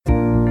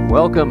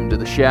Welcome to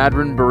the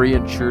Chadron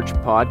Berean Church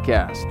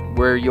podcast,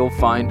 where you'll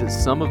find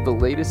some of the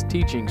latest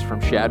teachings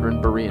from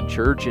Chadron Berean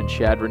Church in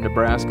Chadron,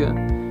 Nebraska.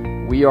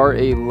 We are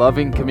a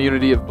loving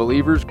community of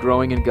believers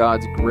growing in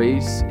God's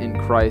grace in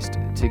Christ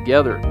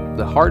together.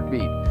 The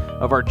heartbeat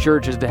of our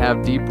church is to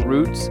have deep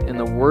roots in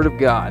the Word of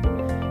God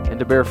and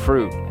to bear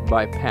fruit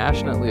by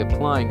passionately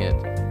applying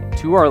it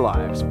to our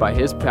lives by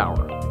His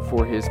power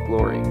for His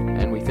glory.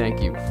 And we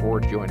thank you for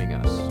joining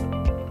us.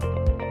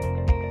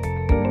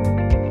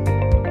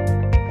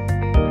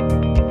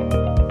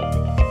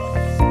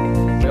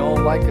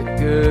 Like a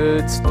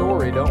good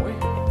story, don't we?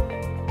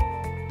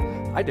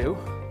 I do.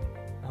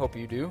 I hope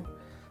you do.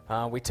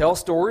 We tell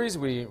stories.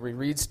 We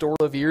read stories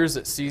of years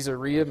at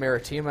Caesarea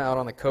Maritima out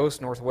on the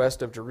coast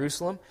northwest of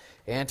Jerusalem.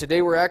 And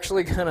today we're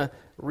actually going to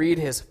read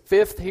his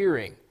fifth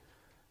hearing.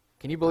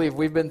 Can you believe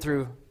we've been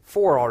through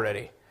 4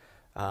 already?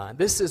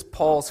 This is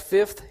Paul's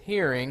fifth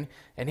hearing,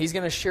 and he's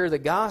going to share the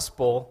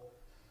gospel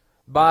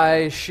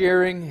by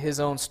sharing his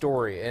own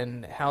story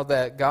and how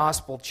that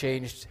gospel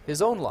changed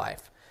his own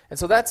life. And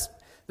so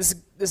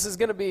This is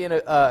going to be in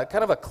a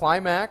kind of a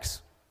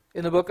climax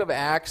in the book of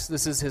Acts.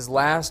 This is his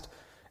last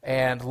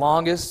and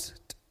longest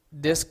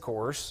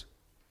discourse.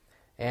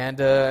 And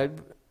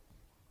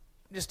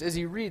just as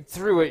you read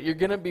through it, you're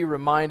going to be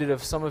reminded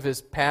of some of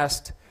his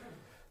past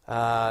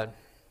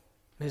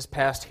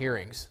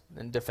hearings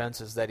and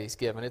defenses that he's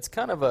given. It's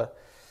kind of a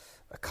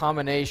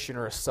combination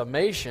or a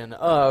summation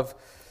of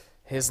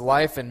his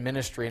life and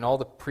ministry and all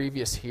the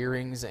previous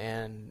hearings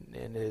and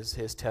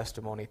his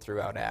testimony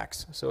throughout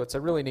Acts. So it's a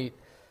really neat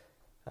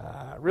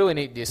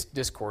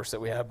discourse that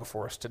we have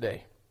before us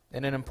today,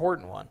 and an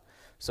important one.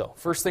 So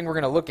first thing we're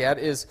going to look at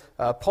is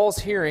Paul's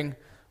hearing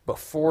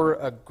before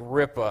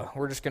Agrippa.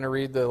 We're just going to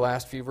read the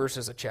last few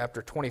verses of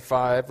chapter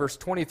 25, verse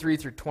 23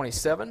 through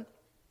 27.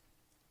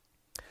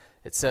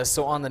 It says,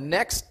 "So on the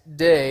next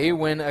day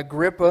when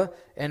Agrippa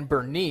and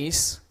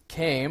Bernice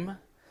came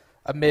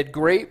amid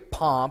great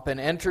pomp and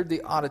entered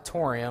the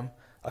auditorium,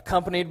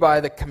 accompanied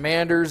by the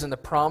commanders and the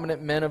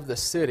prominent men of the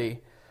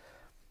city,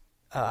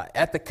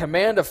 at the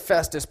command of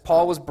Festus,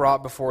 Paul was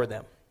brought before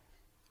them.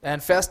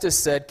 And Festus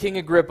said, 'King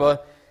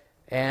Agrippa,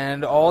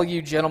 and all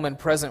you gentlemen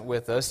present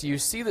with us, you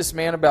see this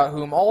man about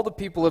whom all the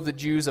people of the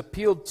Jews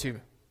appealed to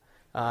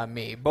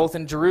me, both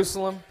in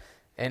Jerusalem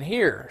and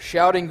here,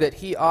 shouting that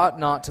he ought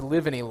not to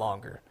live any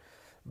longer.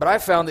 But I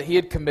found that he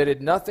had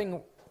committed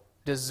nothing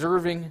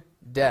deserving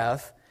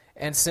death,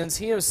 and since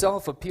he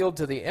himself appealed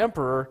to the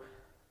emperor,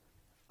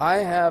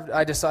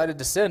 I decided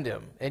to send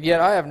him. And yet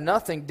I have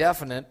nothing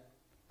definite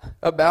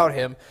about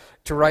him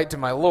to write to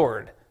my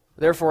Lord.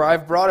 Therefore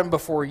I've brought him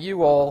before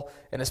you all,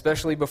 and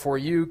especially before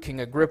you, King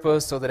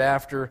Agrippa, so that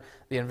after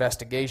the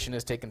investigation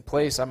has taken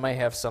place, I may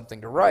have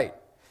something to write.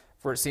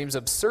 For it seems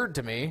absurd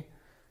to me,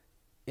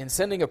 in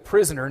sending a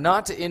prisoner,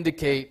 not to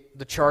indicate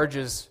the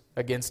charges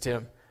against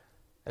him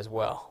as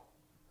well.'"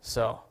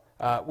 So,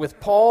 with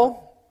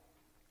Paul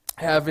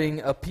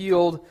having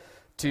appealed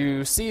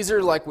to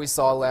Caesar like we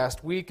saw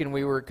last week, and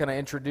we were kind of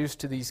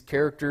introduced to these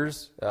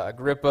characters,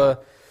 Agrippa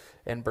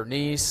and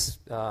Bernice,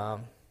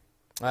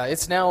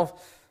 it's now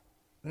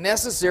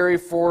necessary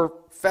for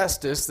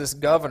Festus, this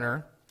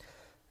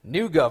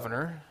new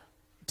governor,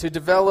 to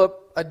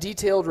develop a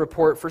detailed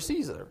report for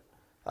Caesar.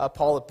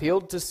 Paul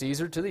appealed to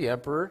Caesar, to the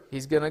emperor.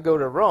 He's going to go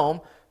to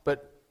Rome,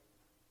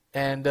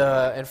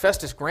 and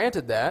Festus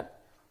granted that,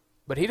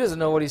 but he doesn't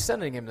know what he's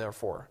sending him there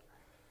for.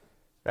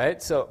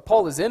 Right? So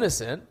Paul is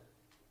innocent,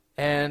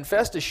 and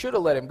Festus should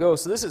have let him go.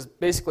 So this is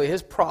basically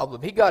his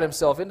problem. He got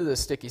himself into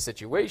this sticky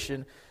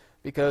situation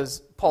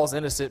because Paul's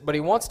innocent, but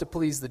he wants to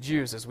please the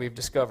Jews, as we've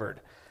discovered.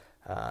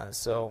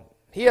 So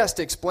he has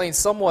to explain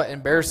somewhat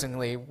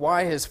embarrassingly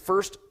why his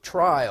first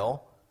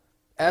trial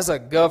as a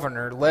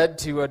governor led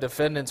to a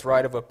defendant's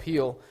right of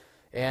appeal.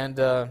 And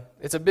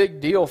it's a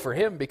big deal for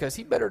him because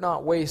he better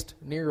not waste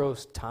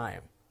Nero's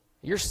time.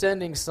 You're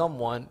sending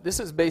someone, this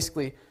is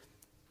basically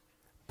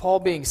Paul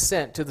being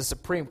sent to the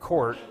Supreme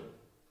Court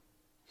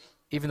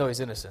even though he's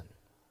innocent.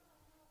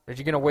 Are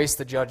you going to waste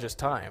the judge's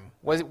time?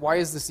 Why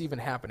is this even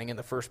happening in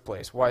the first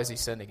place? Why is he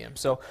sending him?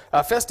 So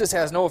Festus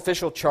has no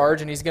official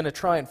charge, and he's going to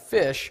try and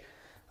fish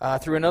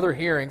through another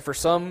hearing for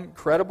some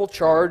credible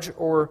charge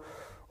or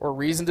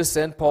reason to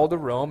send Paul to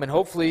Rome, and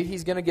hopefully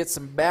he's going to get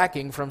some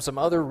backing from some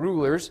other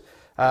rulers,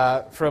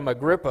 from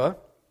Agrippa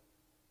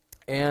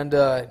and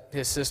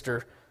his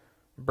sister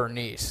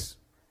Bernice.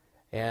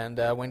 And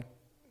when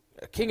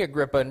King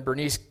Agrippa and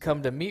Bernice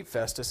come to meet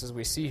Festus, as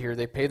we see here,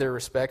 they pay their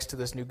respects to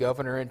this new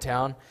governor in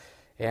town.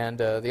 And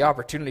the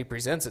opportunity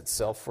presents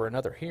itself for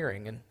another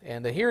hearing.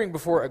 And the hearing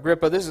before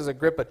Agrippa, this is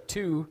Agrippa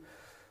II,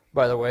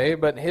 by the way,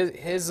 but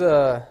his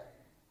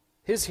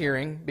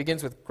hearing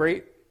begins with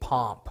great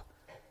pomp.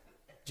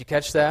 Did you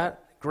catch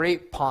that?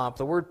 Great pomp.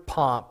 The word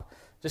pomp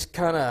just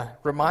kind of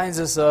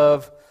reminds us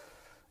of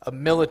a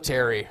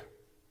military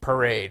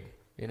parade,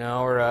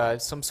 or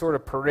some sort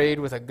of parade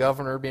with a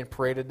governor being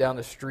paraded down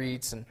the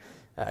streets and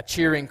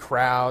cheering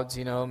crowds,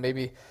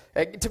 maybe.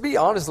 To be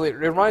honest, it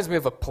reminds me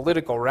of a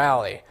political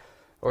rally.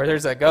 Or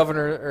there's a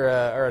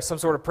governor or some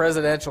sort of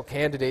presidential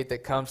candidate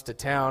that comes to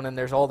town, and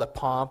there's all the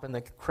pomp, and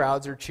the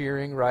crowds are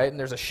cheering, right? And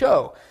there's a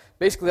show.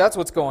 Basically, that's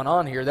what's going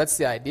on here. That's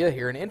the idea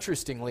here. And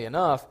interestingly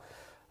enough,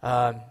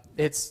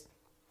 it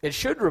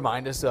should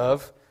remind us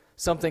of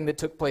something that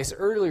took place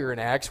earlier in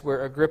Acts,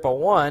 where Agrippa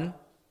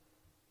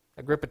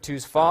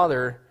II's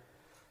father,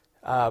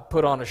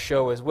 put on a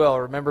show as well.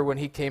 Remember when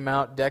he came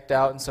out decked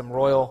out in some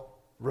royal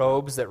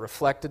robes that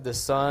reflected the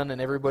sun,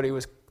 and everybody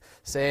was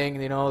saying,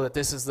 that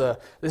this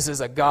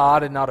is a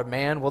god and not a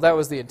man? Well, that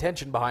was the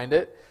intention behind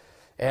it.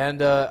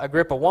 And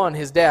Agrippa I,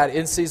 his dad,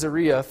 in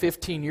Caesarea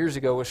 15 years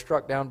ago, was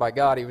struck down by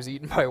God. He was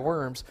eaten by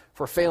worms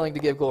for failing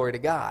to give glory to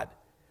God.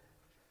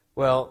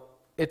 Well,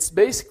 it's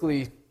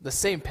basically the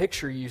same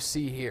picture you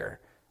see here,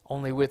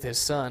 only with his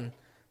son,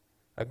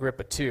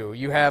 Agrippa II.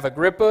 You have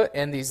Agrippa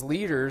and these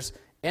leaders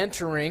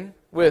entering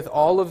with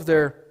all of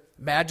their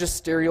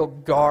magisterial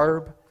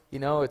garb.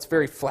 It's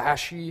very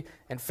flashy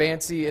and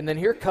fancy. And then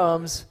here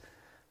comes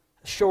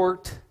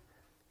short,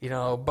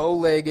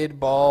 bow-legged,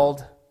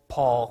 bald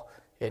Paul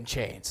in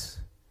chains.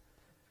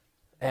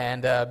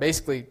 And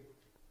basically,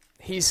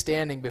 he's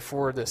standing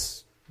before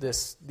these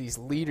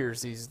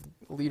leaders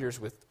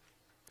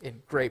in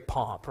great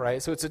pomp,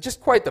 right? So it's just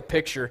quite the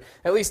picture.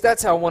 At least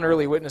that's how one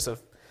early witness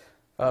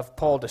of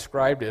Paul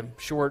described him: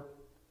 short,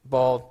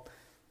 bald,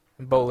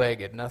 and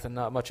bow-legged.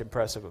 Not much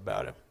impressive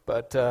about him.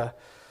 But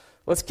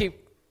let's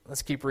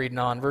keep reading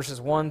on, verses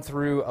 1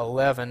 through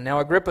 11. Now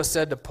Agrippa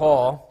said to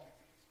Paul,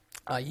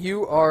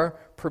 "You are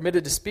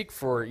permitted to speak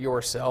for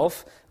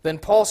yourself." Then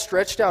Paul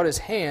stretched out his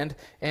hand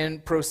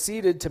and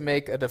proceeded to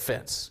make a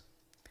defense.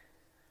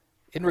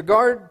 "In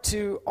regard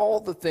to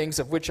all the things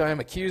of which I am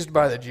accused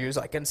by the Jews,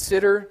 I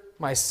consider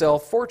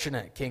myself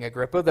fortunate, King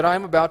Agrippa, that I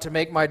am about to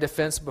make my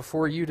defense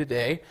before you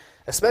today,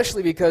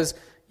 especially because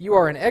you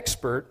are an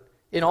expert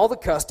in all the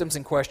customs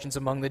and questions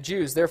among the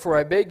Jews. Therefore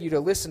I beg you to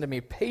listen to me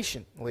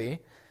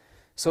patiently.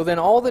 So then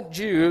all the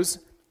Jews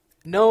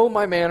know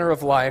my manner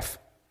of life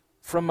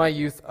from my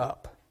youth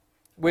up,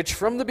 which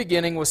from the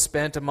beginning was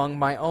spent among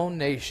my own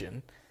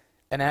nation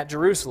and at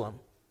Jerusalem,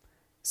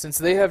 since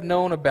they have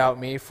known about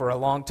me for a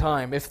long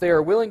time, if they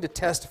are willing to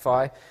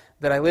testify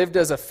that I lived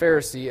as a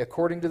Pharisee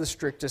according to the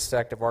strictest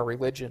sect of our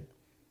religion.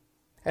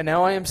 And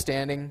now I am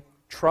standing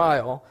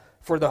trial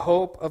for the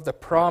hope of the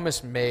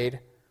promise made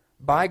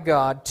by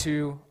God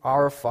to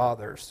our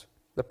fathers,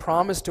 the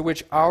promise to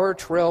which our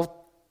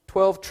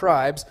 12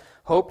 tribes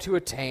hope to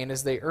attain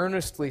as they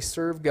earnestly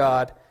serve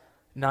God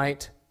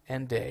night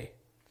and day.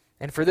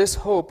 And for this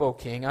hope, O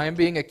king, I am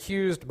being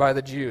accused by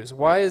the Jews.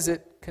 Why is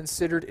it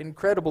considered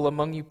incredible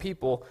among you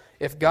people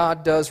if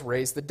God does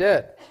raise the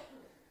dead?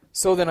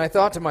 So then I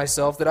thought to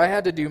myself that I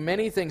had to do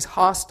many things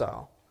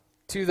hostile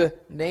to the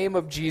name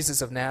of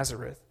Jesus of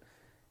Nazareth.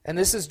 And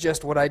this is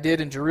just what I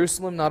did in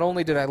Jerusalem. Not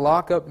only did I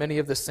lock up many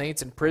of the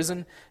saints in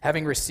prison,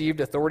 having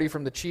received authority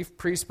from the chief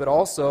priests, but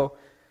also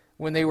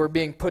when they were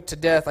being put to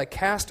death, I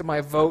cast my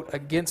vote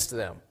against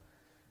them.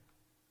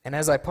 And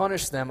as I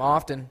punished them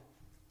often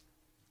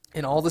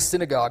in all the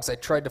synagogues, I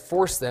tried to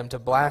force them to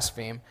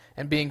blaspheme,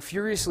 and being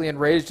furiously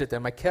enraged at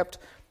them, I kept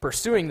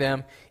pursuing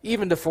them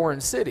even to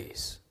foreign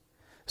cities.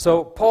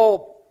 So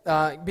Paul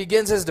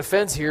begins his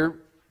defense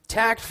here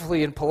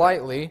tactfully and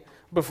politely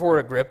before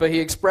Agrippa. He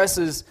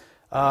expresses,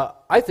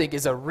 I think,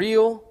 is a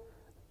real,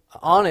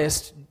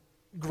 honest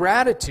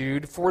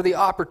gratitude for the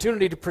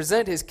opportunity to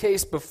present his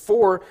case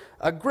before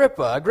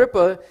Agrippa.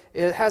 Agrippa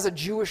has a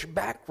Jewish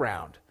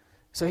background.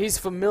 So he's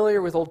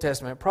familiar with Old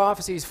Testament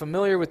prophecy. He's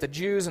familiar with the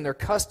Jews and their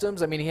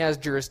customs. I mean, he has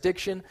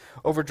jurisdiction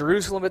over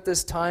Jerusalem at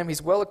this time.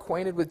 He's well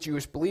acquainted with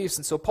Jewish beliefs.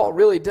 And so Paul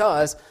really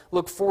does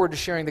look forward to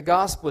sharing the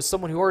gospel with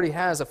someone who already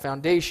has a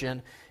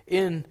foundation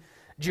in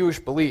Jewish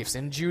beliefs,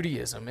 in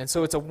Judaism. And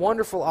so it's a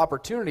wonderful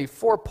opportunity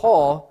for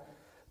Paul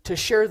to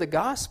share the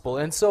gospel.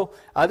 And so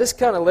this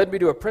kind of led me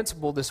to a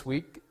principle this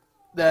week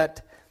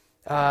that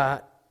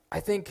I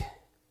think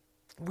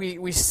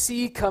we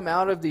see come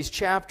out of these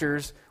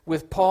chapters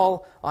with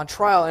Paul on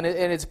trial, and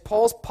it's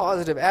Paul's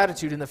positive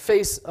attitude in the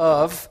face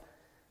of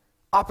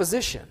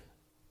opposition.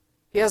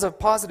 He has a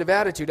positive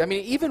attitude. I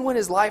mean, even when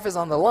his life is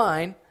on the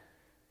line,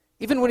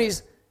 even when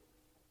he's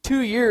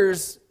 2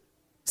 years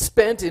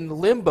spent in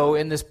limbo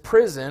in this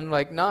prison,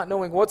 like not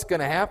knowing what's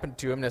going to happen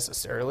to him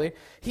necessarily,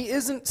 he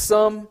isn't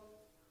some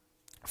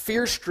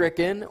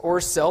fear-stricken or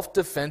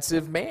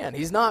self-defensive man.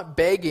 He's not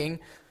begging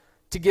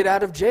to get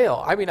out of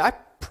jail. I mean, I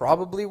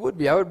probably would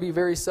be. I would be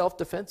very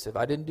self-defensive.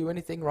 I didn't do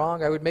anything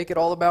wrong. I would make it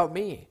all about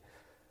me.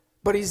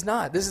 But he's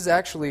not. This is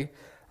actually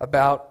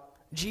about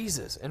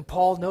Jesus, and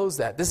Paul knows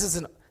that. This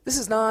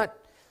is not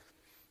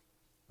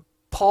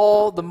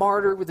Paul the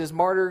martyr with his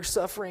martyr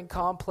suffering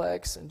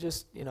complex and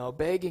just,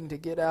 begging to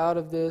get out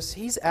of this.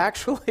 He's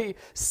actually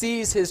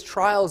sees his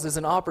trials as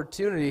an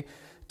opportunity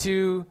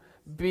to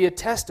be a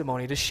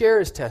testimony, to share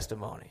his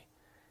testimony.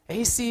 And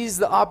he sees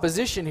the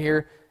opposition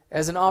here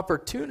as an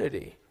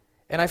opportunity.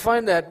 And I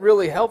find that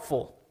really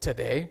helpful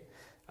today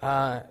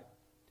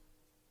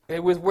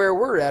with where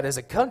we're at as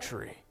a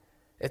country.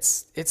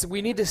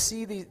 We need to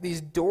see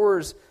these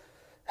doors,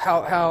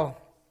 how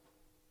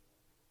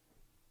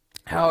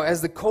how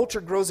as the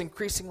culture grows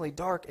increasingly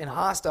dark and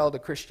hostile to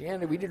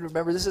Christianity, we need to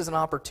remember this is an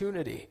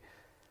opportunity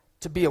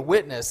to be a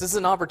witness. This is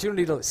an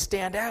opportunity to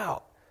stand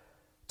out,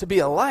 to be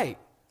a light.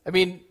 I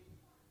mean,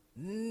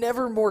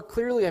 never more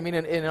clearly,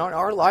 in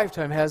our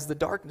lifetime has the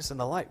darkness and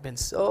the light been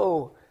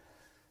so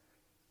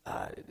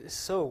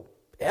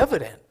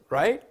evident,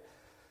 right?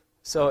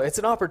 So it's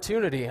an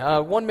opportunity.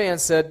 One man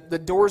said, the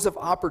doors of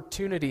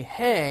opportunity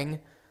hang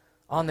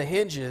on the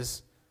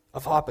hinges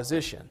of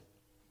opposition.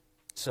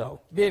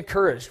 So be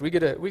encouraged. We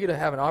get to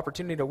have an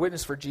opportunity to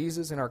witness for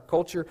Jesus in our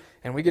culture,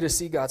 and we get to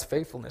see God's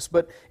faithfulness.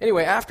 But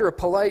anyway, after a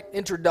polite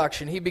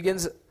introduction, he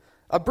begins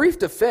a brief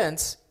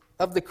defense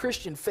of the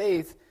Christian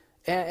faith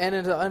and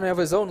of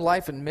his own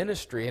life and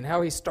ministry and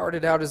how he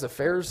started out as a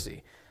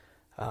Pharisee.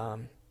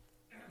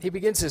 He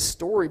begins his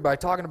story by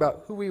talking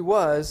about who he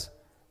was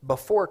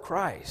before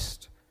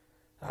Christ.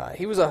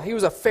 He was a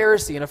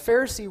Pharisee, and a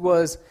Pharisee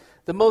was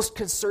the most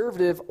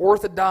conservative,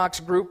 orthodox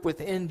group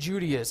within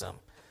Judaism.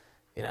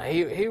 You know,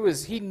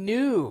 he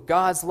knew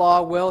God's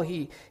law well.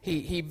 He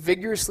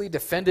vigorously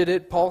defended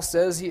it. Paul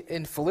says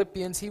in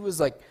Philippians he was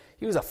a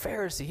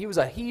Pharisee. He was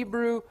a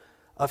Hebrew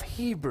of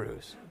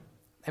Hebrews.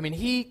 I mean,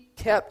 he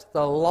kept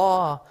the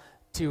law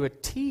to a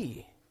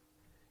T.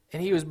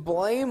 And he was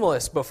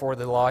blameless before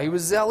the law. He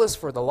was zealous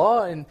for the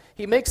law. And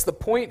he makes the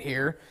point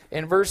here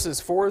in verses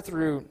 4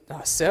 through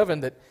 7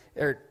 that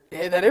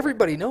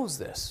everybody knows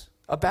this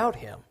about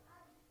him.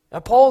 Now,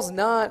 Paul's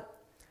not,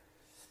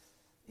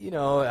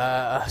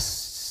 a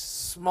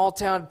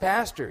small-town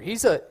pastor.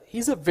 He's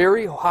a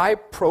very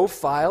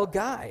high-profile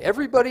guy.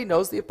 Everybody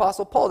knows the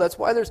Apostle Paul. That's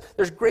why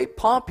there's great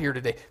pomp here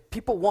today.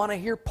 People want to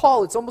hear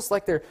Paul. It's almost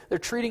like they're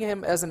treating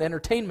him as an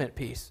entertainment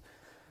piece.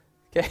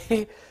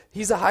 Okay?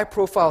 He's a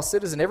high-profile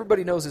citizen.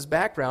 Everybody knows his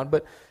background,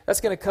 but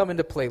that's going to come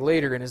into play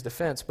later in his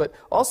defense. But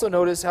also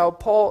notice how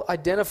Paul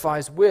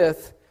identifies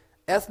with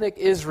ethnic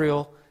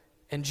Israel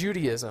and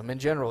Judaism in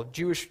general,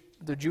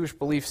 the Jewish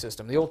belief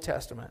system, the Old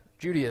Testament,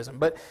 Judaism.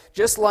 But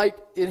just like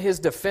in his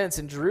defense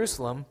in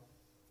Jerusalem,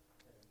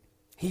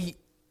 he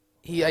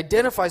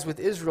identifies with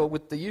Israel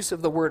with the use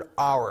of the word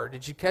our.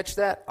 Did you catch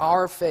that?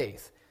 Our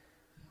faith.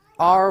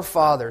 Our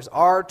fathers,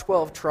 our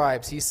 12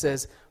 tribes. He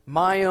says,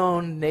 my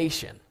own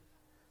nation.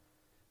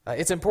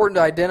 It's important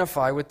to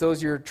identify with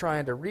those you're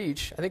trying to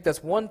reach. I think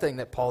that's one thing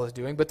that Paul is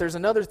doing, but there's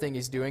another thing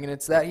he's doing, and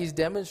it's that he's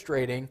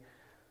demonstrating,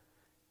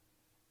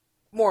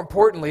 more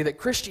importantly, that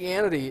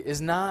Christianity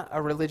is not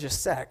a religious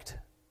sect,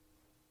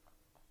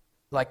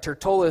 like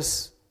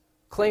Tertullus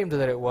claimed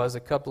that it was a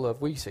couple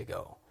of weeks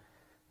ago.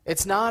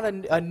 It's not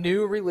a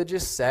new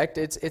religious sect.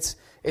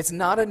 It's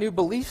not a new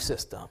belief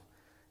system,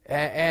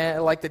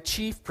 and like the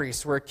chief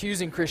priests were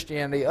accusing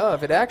Christianity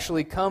of. It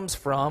actually comes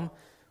from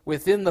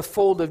within the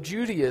fold of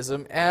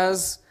Judaism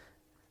as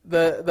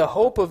the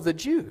hope of the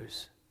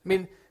Jews. I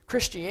mean,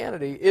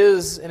 Christianity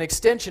is an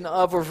extension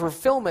of or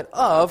fulfillment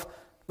of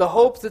the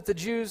hope that the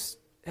Jews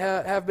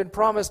have been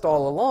promised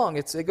all along.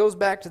 It goes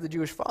back to the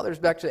Jewish fathers,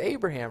 back to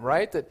Abraham,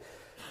 right? That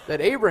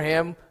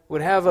Abraham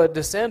would have a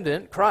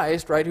descendant,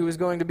 Christ, right, who was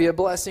going to be a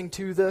blessing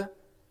to the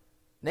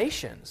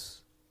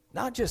nations,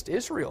 not just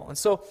Israel. And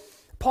so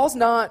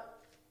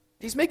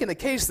he's making the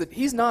case that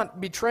he's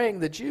not betraying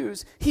the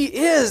Jews. He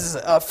is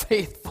a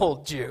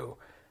faithful Jew.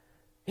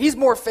 He's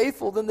more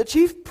faithful than the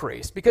chief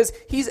priest because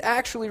he's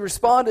actually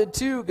responded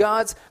to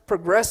God's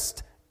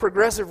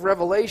progressive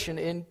revelation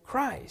in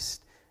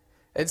Christ.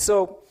 And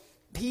so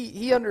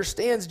he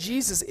understands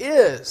Jesus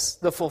is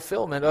the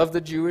fulfillment of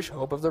the Jewish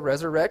hope of the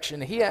resurrection.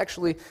 He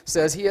actually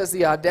says he has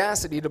the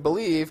audacity to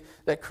believe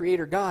that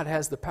Creator God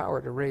has the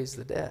power to raise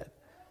the dead.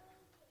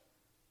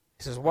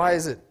 He says, why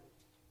is it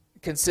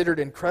considered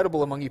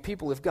incredible among you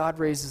people if God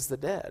raises the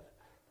dead?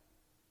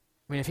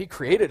 I mean, if he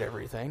created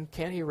everything,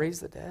 can't he raise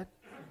the dead?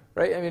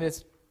 Right? I mean,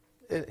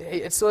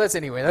 so that's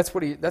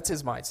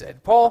his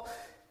mindset. Paul,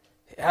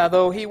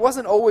 though he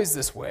wasn't always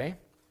this way,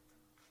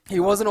 he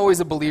wasn't always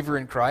a believer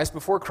in Christ.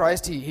 Before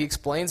Christ, he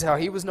explains how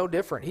he was no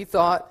different. He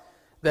thought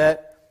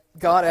that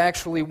God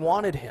actually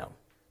wanted him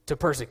to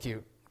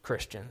persecute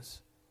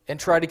Christians and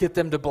try to get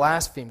them to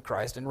blaspheme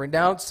Christ and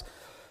renounce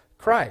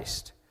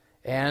Christ.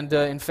 And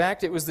in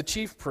fact, it was the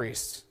chief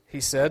priests, he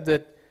said,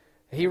 that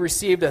he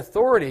received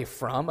authority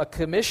from, a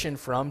commission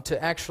from,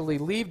 to actually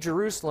leave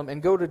Jerusalem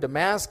and go to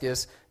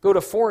Damascus, go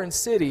to foreign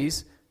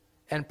cities,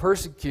 and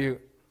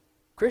persecute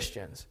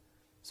Christians.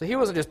 So he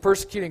wasn't just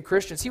persecuting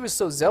Christians. He was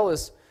so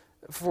zealous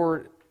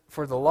for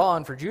the law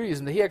and for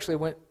Judaism that he actually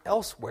went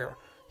elsewhere.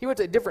 He went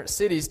to different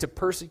cities to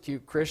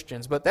persecute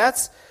Christians. But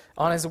that's,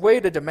 on his way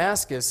to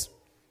Damascus,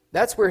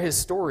 that's where his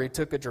story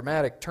took a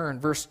dramatic turn.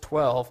 Verse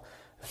 12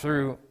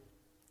 through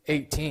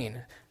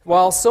 18.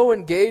 While so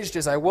engaged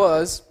as I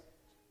was,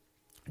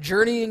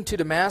 journeying to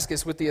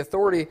Damascus with the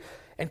authority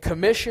and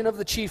commission of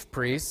the chief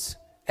priests,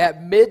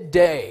 at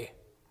midday,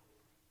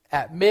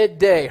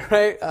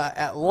 right,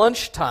 at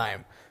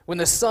lunchtime, when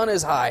the sun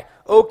is high,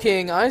 O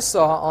king, I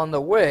saw on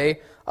the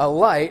way a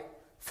light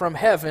from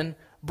heaven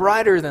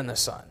brighter than the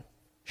sun,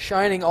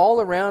 shining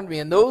all around me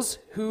and those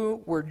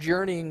who were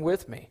journeying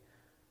with me.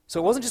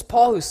 So it wasn't just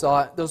Paul who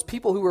saw it, those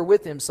people who were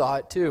with him saw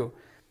it too.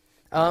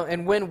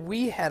 And when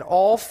we had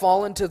all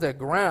fallen to the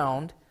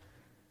ground,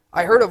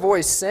 I heard a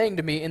voice saying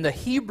to me in the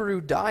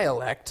Hebrew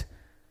dialect,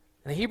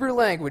 in the Hebrew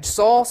language,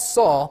 Saul,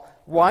 Saul,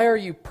 why are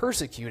you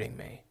persecuting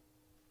me?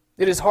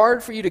 It is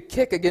hard for you to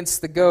kick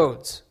against the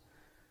goads.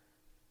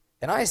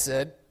 And I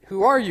said,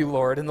 who are you,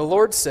 Lord? And the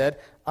Lord said,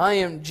 I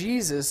am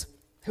Jesus,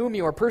 whom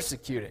you are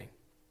persecuting.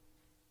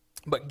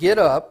 But get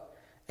up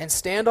and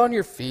stand on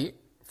your feet.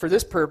 For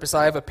this purpose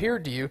I have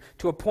appeared to you,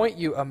 to appoint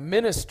you a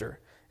minister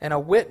and a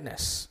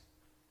witness,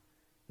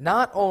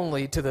 not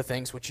only to the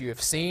things which you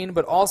have seen,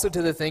 but also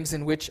to the things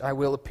in which I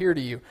will appear to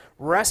you,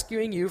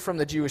 rescuing you from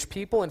the Jewish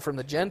people and from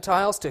the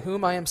Gentiles to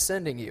whom I am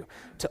sending you,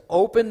 to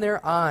open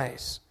their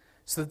eyes,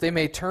 so that they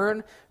may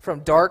turn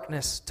from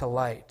darkness to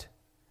light,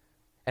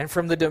 and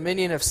from the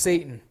dominion of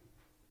Satan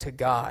to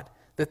God,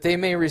 that they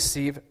may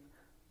receive,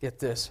 get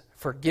this,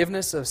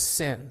 forgiveness of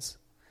sins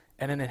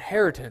and an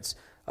inheritance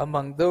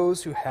among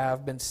those who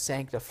have been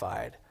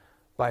sanctified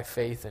by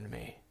faith in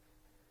me.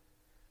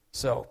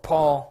 So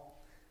Paul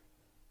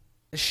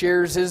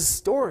shares his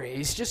story.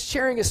 He's just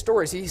sharing his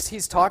stories.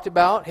 He's talked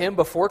about him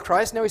before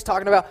Christ. Now he's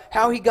talking about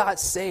how he got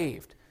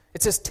saved.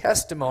 It's his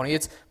testimony.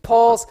 It's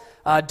Paul's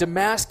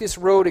Damascus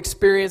Road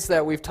experience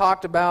that we've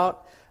talked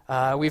about.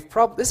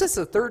 This is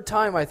the third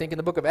time, I think, in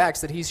the book of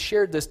Acts that he's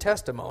shared this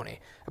testimony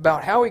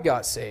about how he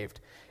got saved.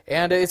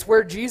 And it's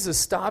where Jesus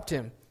stopped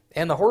him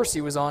and the horse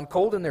he was on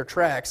cold in their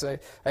tracks. I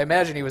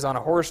imagine he was on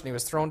a horse and he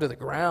was thrown to the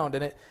ground,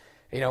 and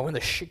when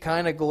the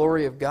Shekinah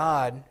glory of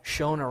God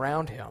shone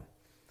around him.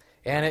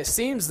 And it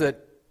seems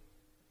that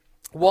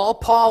while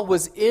Paul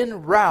was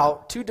en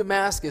route to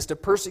Damascus to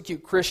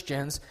persecute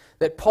Christians,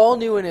 that Paul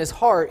knew in his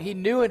heart, he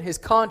knew in his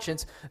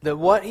conscience, that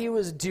what he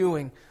was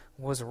doing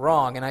was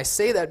wrong. And I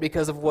say that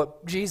because of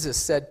what Jesus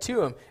said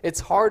to him. It's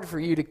hard for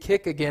you to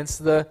kick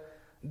against the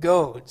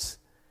goads.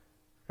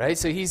 Right?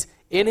 So he's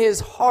in his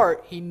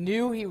heart, he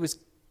knew he was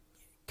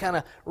kind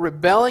of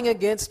rebelling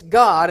against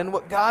God and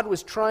what God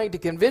was trying to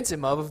convince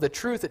him of the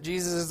truth that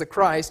Jesus is the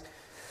Christ,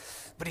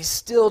 but he's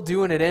still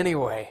doing it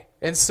anyway.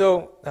 And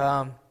so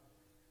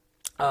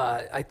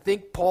I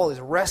think Paul is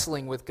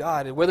wrestling with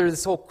God and whether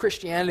this whole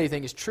Christianity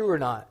thing is true or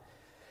not.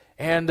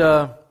 And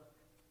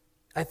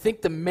I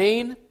think the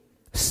main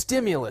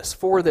stimulus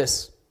for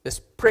this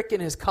prick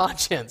in his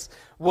conscience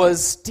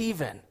was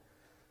Stephen.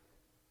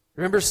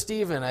 Remember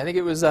Stephen? I think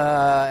it was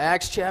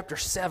Acts chapter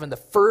 7, the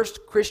first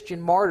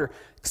Christian martyr.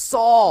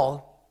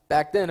 Saul,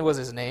 back then was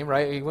his name,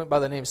 right? He went by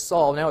the name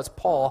Saul. Now it's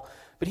Paul.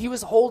 But he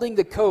was holding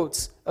the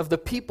coats of the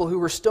people who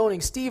were stoning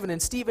Stephen, and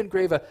Stephen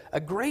gave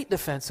a great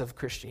defense of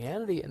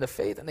Christianity and the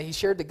faith, and he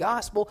shared the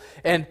gospel.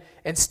 And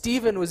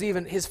Stephen was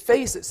even, his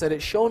face, it said,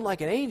 it shone like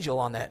an angel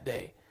on that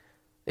day.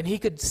 And he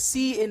could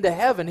see into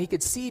heaven. He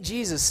could see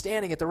Jesus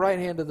standing at the right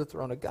hand of the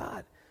throne of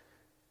God.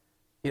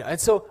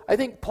 And so I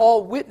think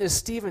Paul witnessed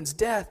Stephen's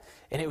death,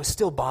 and it was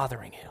still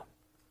bothering him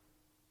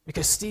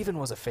because Stephen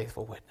was a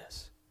faithful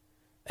witness.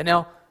 And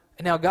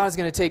now God's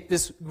going to take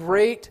this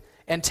great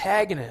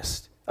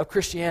antagonist of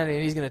Christianity,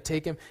 and he's going to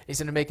take him, he's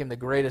going to make him the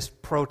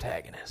greatest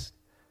protagonist.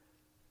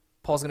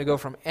 Paul's going to go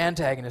from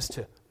antagonist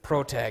to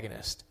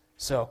protagonist.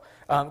 So,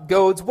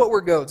 goads, what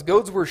were goads?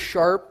 Goads were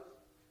sharp,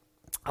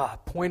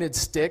 pointed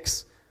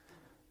sticks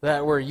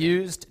that were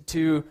used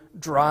to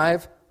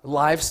drive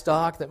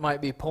livestock that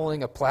might be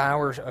pulling a plow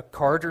or a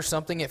cart or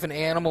something. If an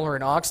animal or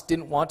an ox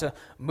didn't want to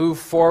move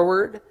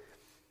forward,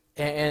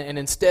 and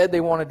instead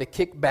they wanted to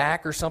kick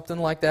back or something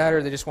like that,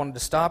 or they just wanted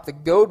to stop, the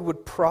goad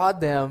would prod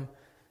them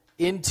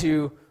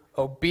into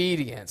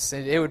obedience.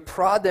 And it would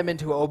prod them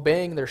into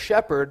obeying their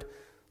shepherd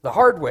the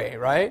hard way,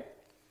 right?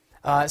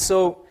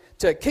 So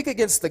to kick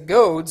against the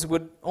goads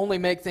would only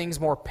make things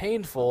more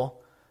painful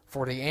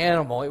for the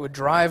animal. It would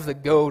drive the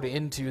goad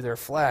into their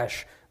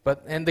flesh.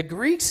 And the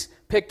Greeks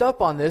picked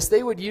up on this.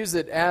 They would use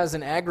it as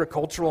an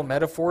agricultural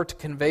metaphor to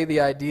convey the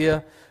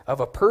idea of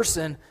a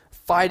person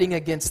fighting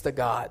against the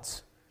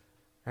gods.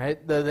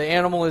 Right? The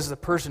animal is the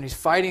person who's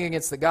fighting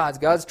against the gods.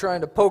 God's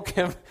trying to poke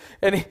him,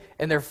 and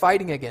they're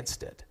fighting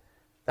against it.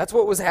 That's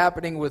what was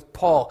happening with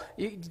Paul.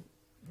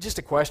 Just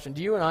a question,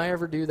 do you and I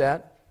ever do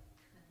that?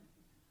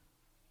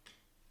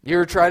 You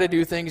ever try to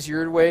do things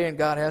your way and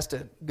God has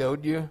to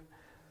goad you?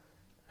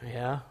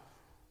 Yeah,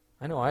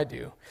 I know I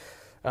do.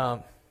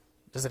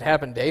 Does it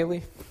happen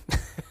daily?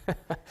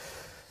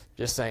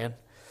 Just saying.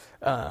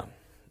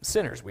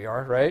 Sinners we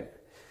are, right?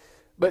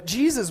 But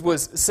Jesus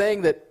was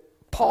saying that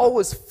Paul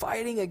was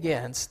fighting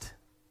against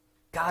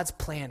God's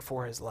plan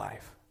for his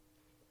life.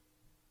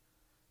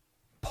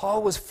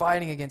 Paul was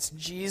fighting against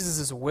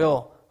Jesus'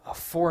 will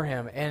for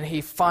him, and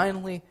he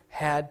finally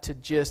had to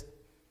just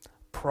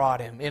prod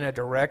him in a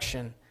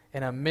direction,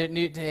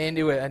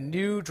 into a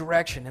new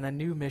direction and a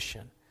new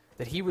mission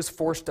that he was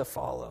forced to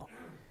follow.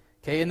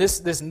 Okay, and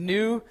this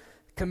new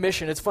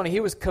commission, it's funny, he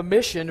was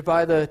commissioned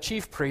by the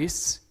chief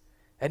priests,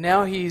 and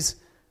now he's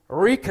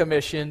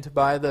recommissioned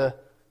by the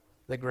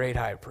great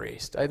high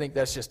priest. I think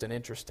that's just an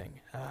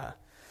interesting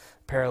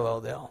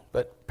parallel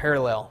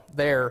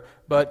there.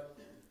 But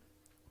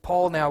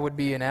Paul now would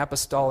be an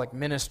apostolic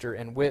minister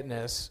and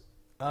witness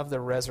of the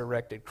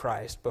resurrected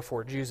Christ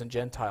before Jews and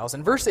Gentiles.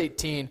 In verse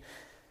 18,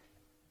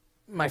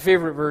 my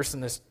favorite verse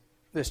in this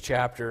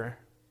chapter,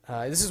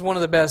 this is one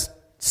of the best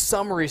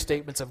summary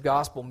statements of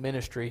gospel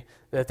ministry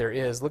that there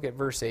is. Look at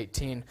verse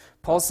 18.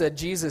 Paul said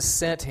Jesus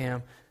sent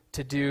him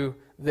to do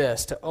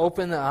this, to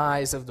open the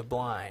eyes of the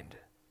blind,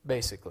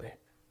 basically.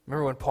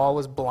 Remember when Paul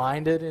was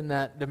blinded in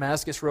that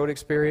Damascus Road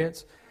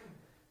experience?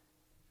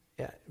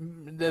 Yeah,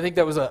 I think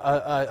that was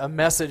a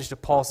message to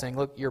Paul saying,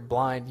 look, you're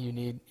blind, you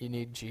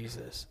need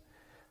Jesus.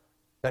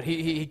 But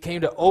he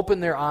came to open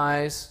their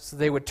eyes so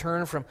they would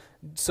turn from,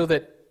 so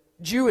that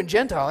Jew and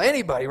Gentile,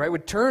 anybody, right,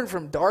 would turn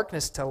from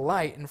darkness to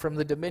light and from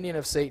the dominion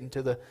of Satan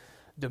to the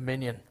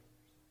dominion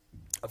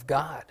of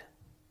God.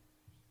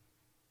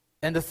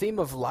 And the theme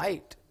of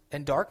light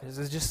and darkness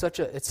is just such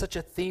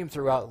a theme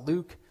throughout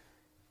Luke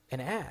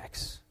and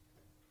Acts.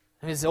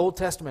 I mean, it's Old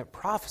Testament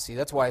prophecy,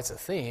 that's why it's a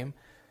theme,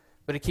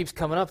 but it keeps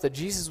coming up that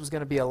Jesus was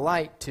going to be a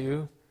light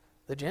to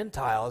the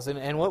Gentiles.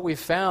 And what we've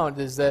found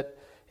is that,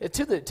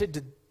 to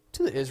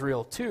the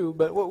Israel too,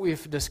 but what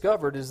we've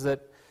discovered is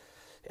that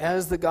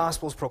as the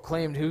gospel is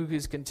proclaimed, who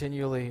is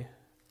continually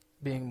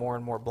being more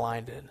and more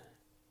blinded?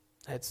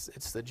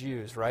 It's the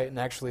Jews, right? And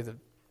actually the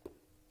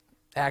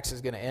Acts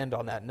is going to end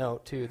on that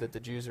note too, that the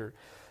Jews are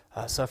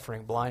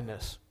suffering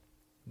blindness.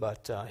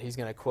 But he's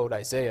going to quote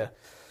Isaiah,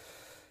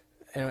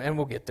 and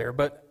we'll get there.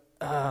 But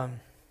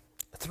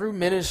through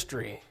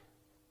ministry,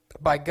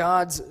 by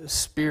God's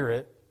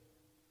Spirit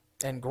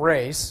and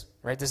grace,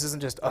 right? This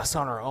isn't just us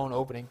on our own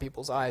opening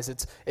people's eyes.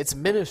 It's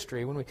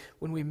ministry. When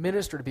we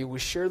minister to people, we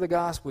share the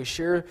gospel, we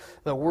share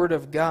the Word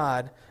of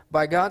God.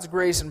 By God's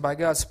grace and by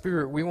God's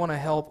Spirit, we want to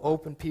help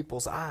open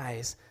people's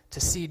eyes to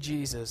see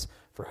Jesus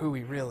for who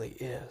He really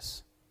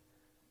is.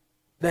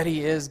 That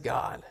He is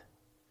God.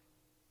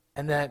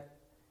 And that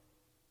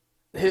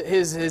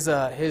His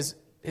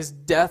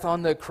death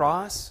on the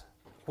cross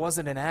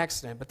wasn't an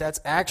accident, but that's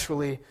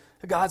actually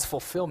God's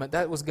fulfillment.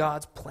 That was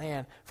God's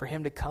plan for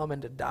Him to come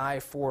and to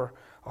die for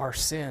our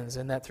sins,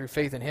 and that through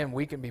faith in Him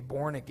we can be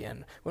born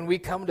again. When we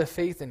come to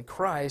faith in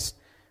Christ,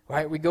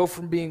 right, we go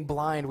from being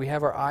blind, we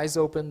have our eyes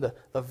open,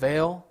 the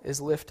veil is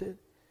lifted,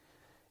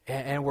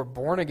 and we're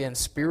born again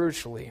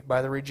spiritually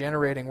by the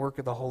regenerating work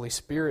of the Holy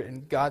Spirit,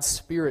 and God's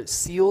Spirit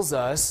seals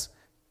us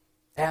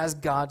as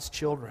God's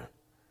children,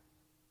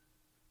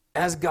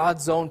 as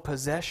God's own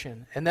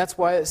possession. And that's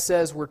why it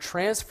says we're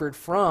transferred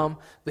from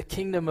the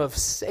kingdom of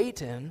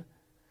Satan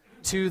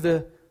to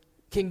the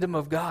kingdom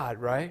of God,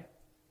 right?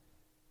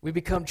 We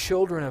become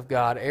children of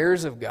God,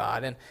 heirs of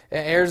God, and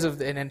heirs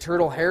of an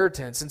eternal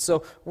inheritance. And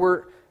so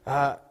we're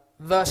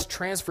thus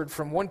transferred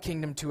from one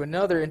kingdom to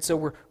another, and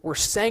so we're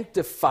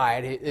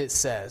sanctified, it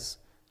says,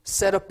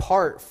 set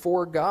apart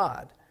for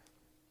God.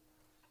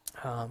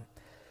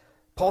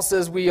 Paul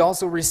says we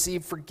also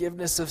receive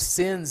forgiveness of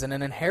sins and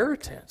an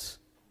inheritance.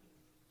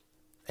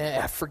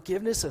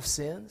 Forgiveness of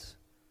sins?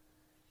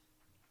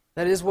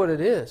 That is what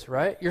it is,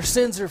 right? Your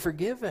sins are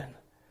forgiven.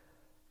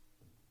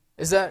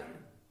 Is that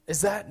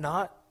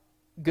not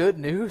good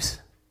news?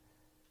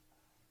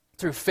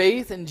 Through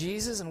faith in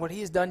Jesus and what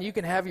He has done, you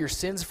can have your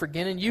sins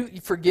forgiven.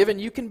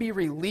 You can be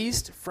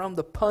released from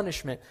the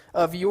punishment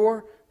of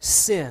your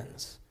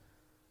sins.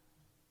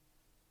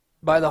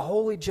 By the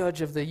holy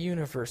judge of the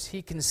universe,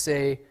 He can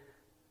say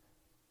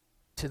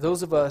to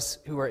those of us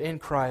who are in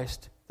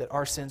Christ that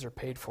our sins are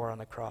paid for on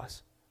the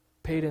cross.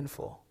 Paid in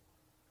full.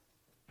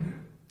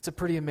 It's a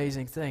pretty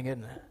amazing thing,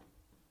 isn't it?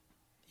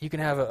 You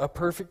can have a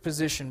perfect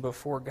position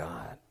before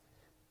God.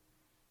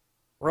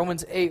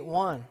 Romans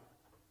 8:1.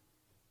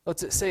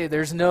 What's it say?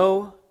 There's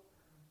no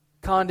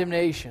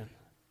condemnation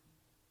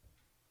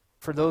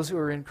for those who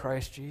are in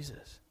Christ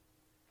Jesus,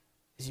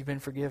 as you've been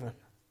forgiven.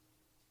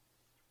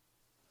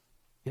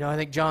 You know, I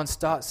think John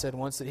Stott said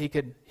once that he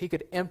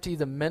could empty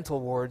the mental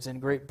wards in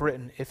Great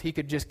Britain if he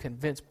could just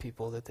convince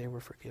people that they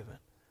were forgiven.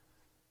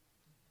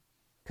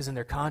 Because in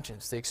their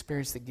conscience, they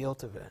experience the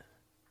guilt of it.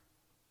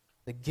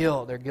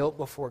 Their guilt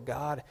before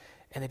God,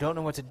 and they don't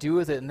know what to do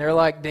with it. And they're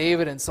like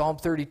David in Psalm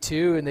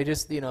 32, and they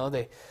just,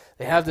 they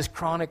have this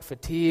chronic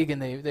fatigue,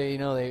 and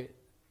they're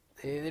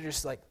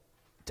just like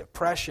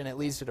depression. It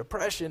leads to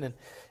depression. And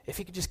if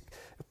he could just,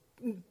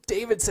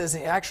 David says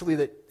actually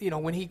that,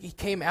 when he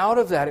came out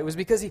of that, it was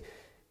because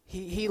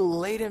he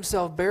laid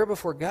himself bare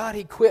before God.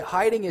 He quit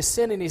hiding his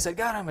sin, and he said,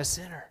 God, I'm a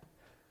sinner,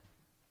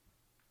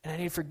 and I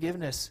need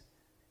forgiveness.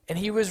 And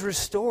he was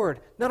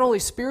restored, not only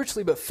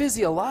spiritually, but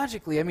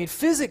physiologically. I mean,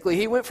 physically,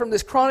 he went from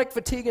this chronic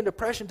fatigue and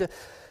depression to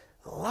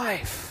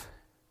life.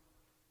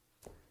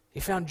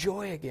 He found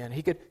joy again.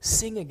 He could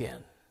sing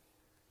again.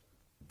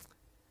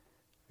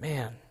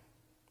 Man,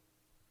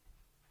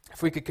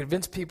 if we could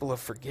convince people of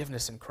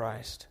forgiveness in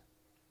Christ.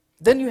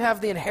 Then you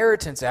have the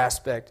inheritance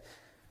aspect,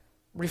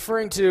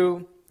 referring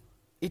to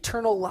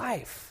eternal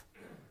life.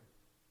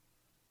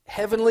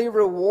 Heavenly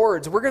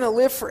rewards. We're going to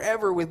live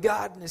forever with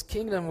God and His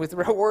kingdom with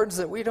rewards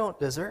that we don't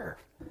deserve.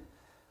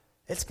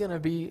 It's going to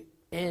be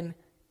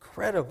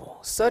incredible.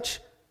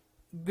 Such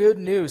good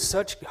news,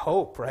 such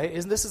hope, right?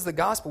 This is the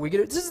gospel.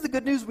 This is the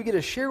good news we get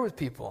to share with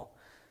people.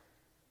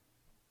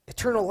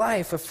 eternal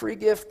life, a free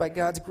gift by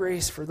God's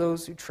grace for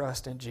those who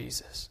trust in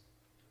Jesus.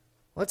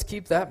 Let's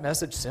keep that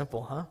message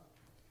simple,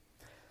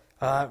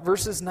 huh?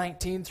 Verses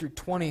 19 through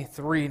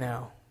 23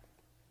 now.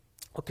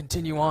 We'll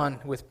continue on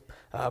with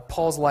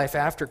Paul's life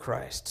after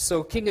Christ.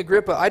 So, King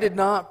Agrippa, I did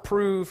not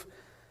prove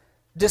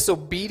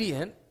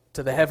disobedient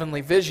to the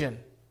heavenly vision,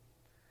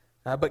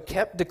 but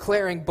kept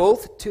declaring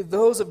both to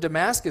those of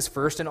Damascus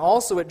first and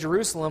also at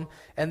Jerusalem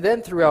and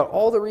then throughout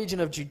all the region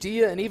of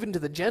Judea and even to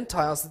the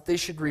Gentiles that they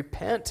should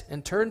repent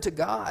and turn to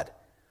God,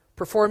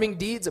 performing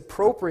deeds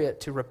appropriate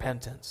to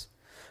repentance.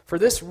 For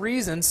this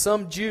reason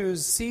some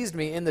Jews seized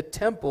me in the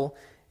temple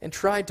and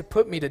tried to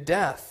put me to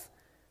death.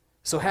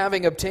 So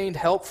having obtained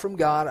help from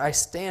God, I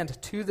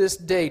stand to this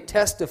day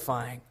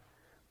testifying,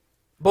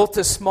 both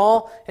to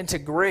small and to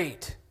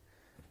great,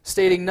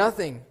 stating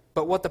nothing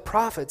but what the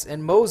prophets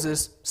and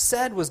Moses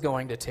said was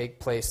going to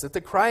take place, that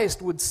the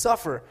Christ would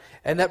suffer,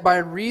 and that by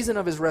reason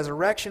of his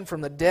resurrection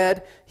from the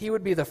dead, he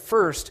would be the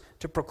first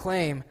to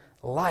proclaim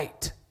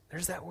light.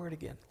 There's that word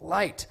again,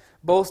 light,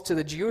 both to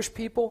the Jewish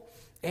people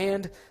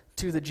and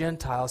to the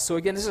Gentiles. So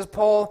again, this is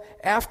Paul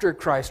after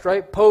Christ,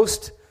 right?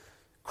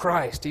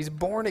 Post-Christ. He's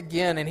born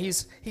again, and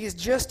he's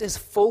just as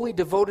fully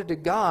devoted to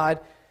God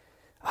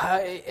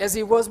as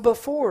he was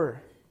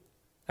before.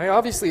 I mean,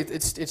 obviously,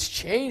 it's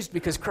changed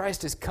because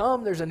Christ has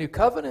come. There's a new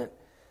covenant.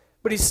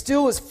 But he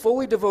still is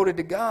fully devoted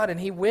to God, and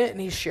he went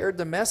and he shared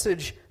the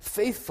message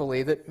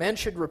faithfully that men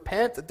should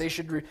repent, that they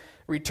should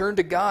return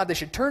to God. They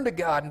should turn to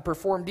God and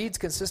perform deeds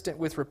consistent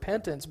with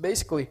repentance.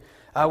 Basically,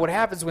 what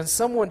happens when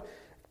someone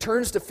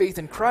turns to faith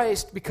in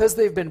Christ because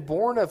they've been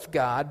born of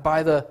God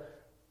by the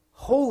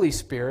Holy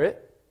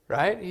Spirit,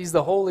 right? He's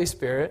the Holy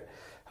Spirit.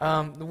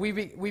 We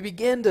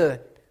begin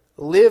to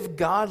live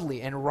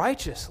godly and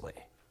righteously.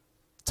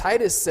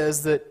 Titus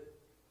says that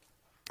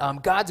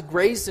God's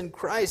grace in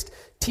Christ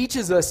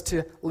teaches us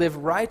to live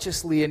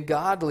righteously and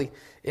godly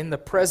in the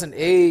present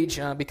age.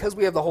 Because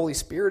we have the Holy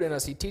Spirit in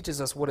us, he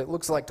teaches us what it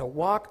looks like to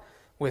walk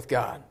with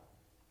God.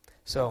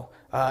 So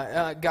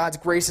God's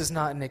grace is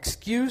not an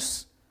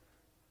excuse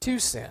to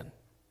sin,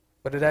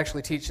 but it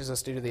actually teaches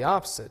us to do the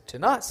opposite, to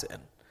not sin.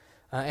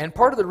 And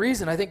part of the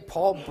reason I think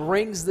Paul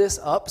brings this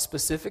up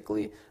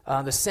specifically,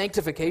 the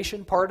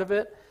sanctification part of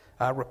it,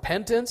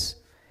 repentance,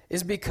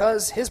 is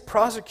because his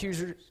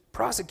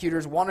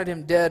prosecutors wanted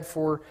him dead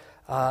for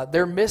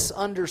their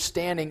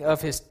misunderstanding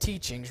of his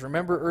teachings.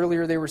 Remember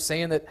earlier they were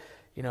saying that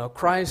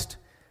Christ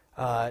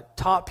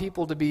taught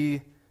people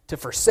to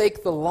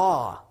forsake the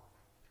law.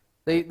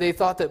 They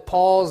thought that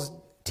Paul's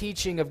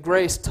teaching of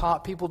grace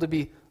taught people to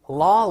be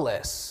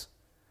lawless,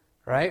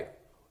 right?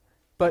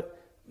 But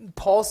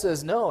Paul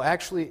says no,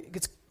 actually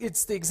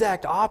it's the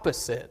exact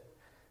opposite.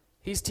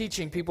 He's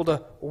teaching people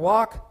to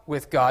walk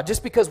with God.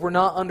 Just because we're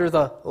not under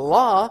the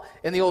law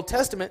in the Old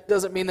Testament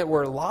doesn't mean that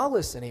we're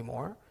lawless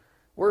anymore.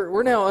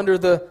 We're now under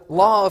the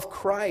law of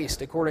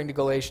Christ, according to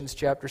Galatians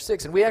chapter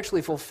 6. And we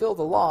actually fulfill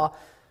the law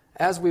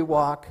as we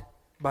walk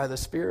by the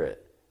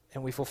Spirit.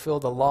 And we fulfill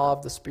the law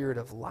of the Spirit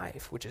of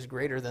life, which is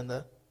greater than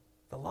the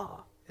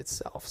law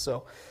itself.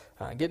 So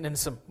getting into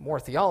some more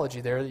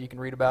theology there that you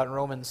can read about in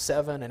Romans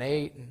 7 and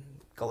 8 and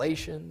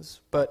Galatians.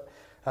 But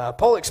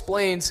Paul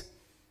explains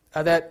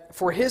that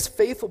for his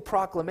faithful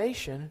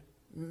proclamation,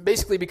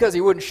 basically because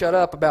he wouldn't shut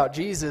up about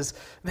Jesus,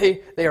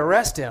 they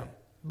arrest him.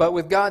 But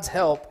with God's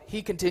help,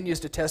 he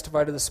continues to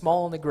testify to the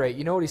small and the great.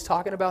 You know what he's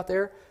talking about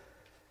there?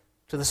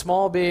 To the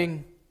small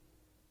being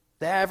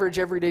the average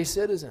everyday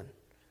citizen.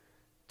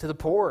 To the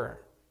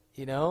poor,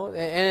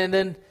 And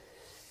then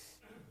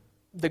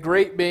the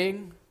great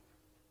being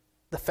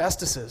the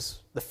Festuses,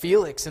 the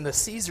Felix, and the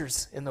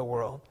Caesars in the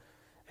world.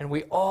 And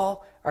we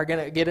all are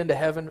going to get into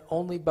heaven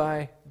only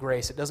by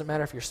grace. It doesn't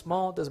matter if you're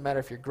small. It doesn't matter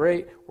if you're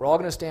great. We're all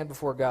going to stand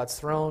before God's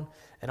throne.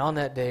 And on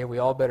that day, we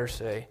all better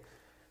say,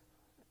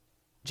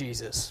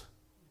 Jesus,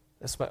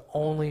 that's my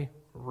only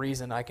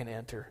reason I can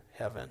enter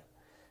heaven.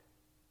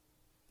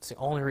 It's the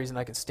only reason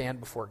I can stand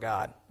before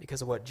God,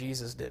 because of what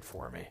Jesus did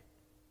for me.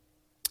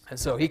 And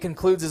so he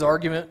concludes his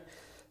argument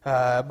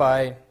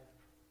by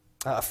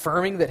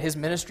affirming that his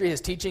ministry,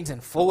 his teachings,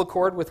 in full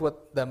accord with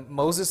what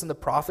Moses and the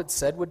prophets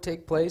said would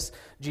take place.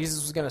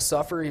 Jesus was going to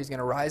suffer, he's going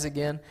to rise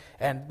again,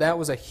 and that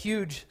was a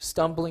huge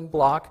stumbling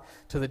block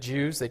to the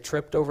Jews. They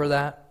tripped over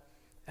that,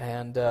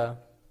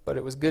 but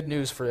it was good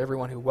news for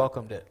everyone who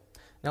welcomed it.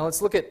 Now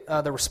let's look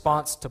at the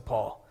response to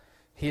Paul.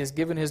 He has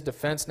given his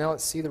defense. Now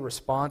let's see the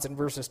response in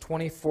verses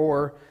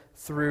 24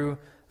 through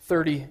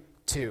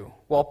 32.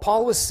 While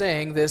Paul was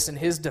saying this in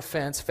his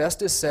defense,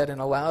 Festus said in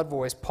a loud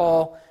voice,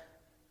 "Paul,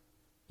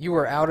 you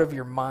are out of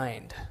your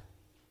mind.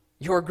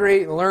 Your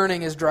great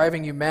learning is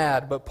driving you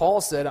mad." But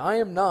Paul said, "I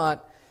am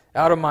not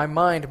out of my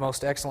mind,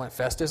 most excellent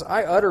Festus.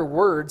 I utter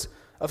words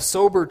of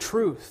sober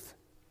truth.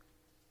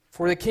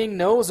 For the king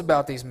knows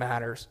about these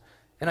matters,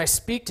 and I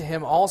speak to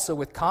him also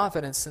with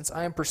confidence, since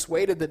I am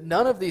persuaded that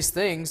none of these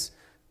things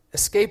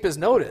escape his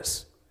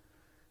notice.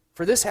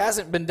 For this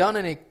hasn't been done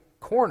in a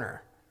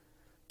corner.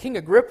 King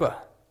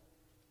Agrippa,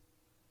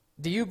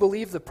 do you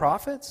believe the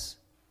prophets?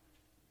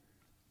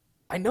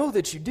 I know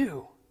that you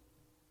do.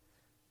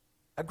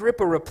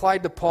 Agrippa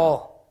replied to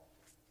Paul,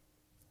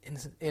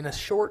 in a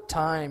short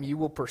time you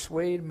will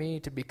persuade me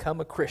to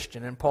become a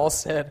Christian. And Paul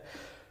said,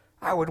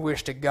 I would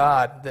wish to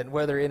God that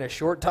whether in a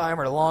short time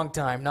or a long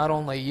time, not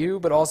only you,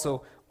 but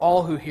also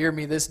all who hear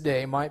me this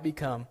day might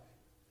become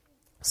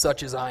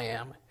such as I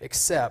am,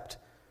 except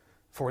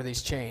for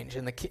these chains.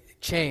 And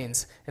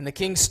the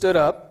king stood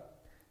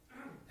up,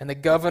 and the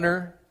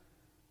governor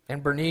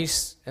and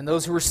Bernice and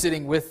those who were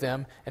sitting with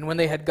them, and when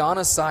they had gone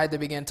aside, they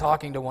began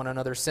talking to one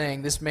another,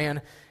 saying, this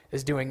man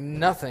is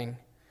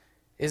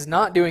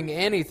not doing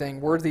anything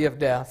worthy of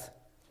death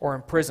or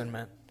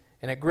imprisonment.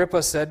 And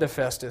Agrippa said to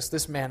Festus,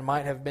 this man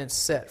might have been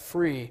set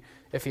free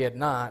if he had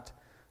not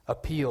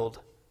appealed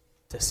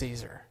to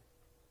Caesar.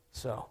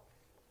 So,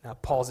 now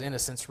Paul's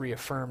innocence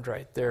reaffirmed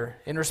right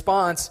there. In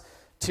response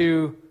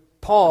to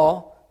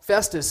Paul,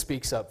 Festus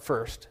speaks up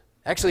first.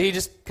 Actually, he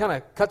just kind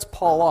of cuts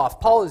Paul off.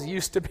 Paul is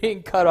used to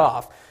being cut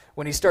off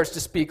when he starts to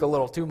speak a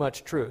little too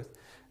much truth,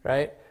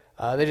 right?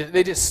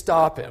 They just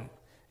stop him.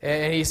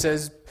 And he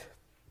says,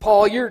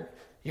 Paul, you're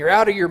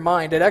out of your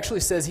mind. It actually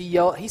says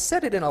he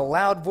said it in a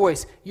loud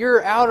voice.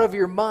 You're out of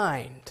your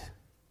mind.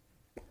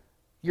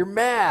 You're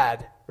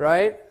mad,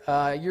 right?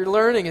 Your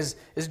learning is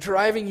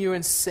driving you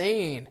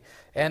insane.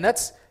 And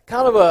that's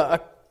kind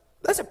of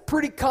that's a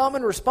pretty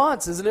common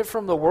response, isn't it,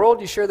 from the world?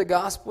 You share the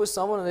gospel with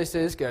someone and they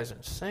say, this guy's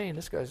insane,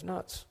 this guy's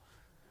nuts,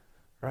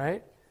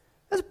 right?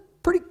 That's a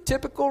pretty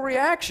typical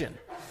reaction.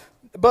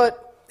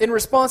 But in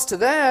response to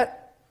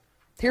that,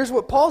 here's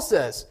what Paul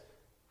says.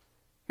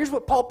 Here's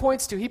what Paul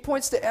points to. He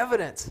points to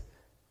evidence.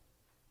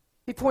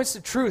 He points to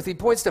truth. He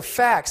points to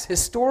facts,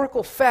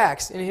 historical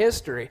facts in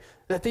history,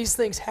 that these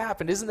things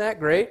happened. Isn't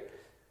that great?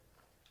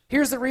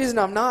 Here's the reason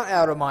I'm not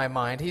out of my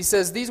mind. He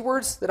says, these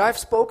words that I've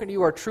spoken to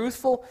you are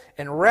truthful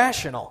and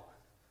rational.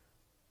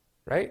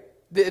 Right?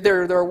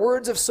 They're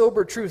words of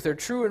sober truth. They're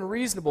true and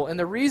reasonable. And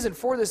the reason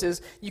for this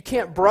is you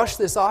can't brush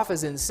this off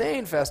as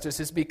insane, Festus,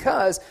 is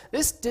because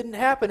this didn't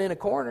happen in a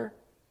corner.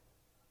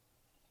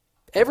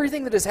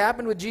 Everything that has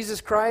happened with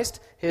Jesus Christ,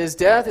 his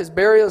death, his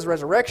burial, his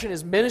resurrection,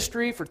 his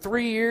ministry for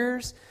 3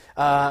 years,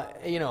 what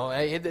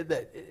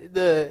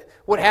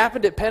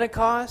happened at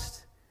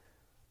Pentecost,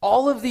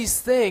 all of these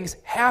things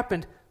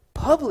happened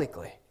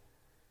publicly.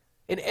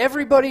 And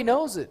everybody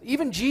knows it.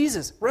 Even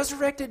Jesus,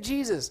 resurrected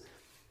Jesus,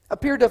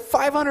 appeared to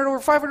over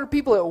 500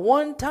 people at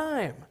one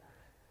time.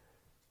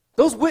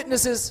 Those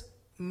witnesses,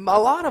 a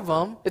lot of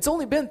them, it's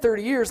only been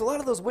 30 years, a lot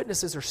of those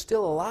witnesses are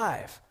still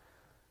alive.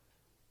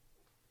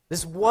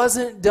 This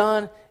wasn't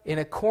done in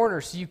a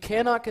corner, so you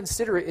cannot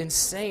consider it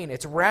insane.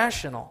 It's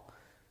rational.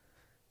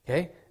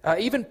 Okay?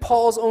 Even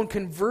Paul's own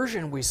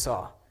conversion we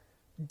saw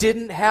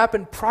didn't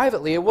happen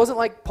privately. It wasn't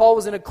like Paul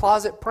was in a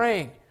closet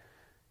praying.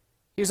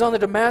 He was on the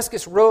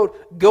Damascus road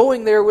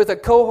going there with a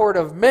cohort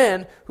of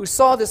men who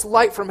saw this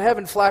light from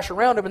heaven flash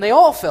around him, and they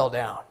all fell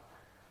down.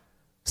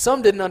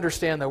 Some didn't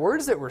understand the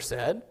words that were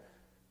said,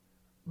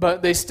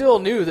 but they still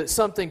knew that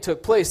something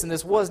took place, and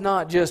this was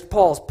not just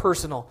Paul's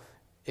personal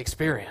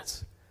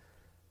experience.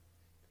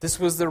 This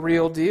was the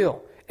real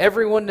deal.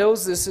 Everyone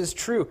knows this is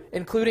true,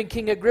 including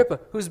King Agrippa,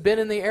 who's been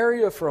in the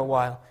area for a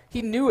while.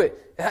 He knew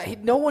it.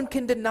 No one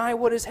can deny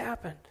what has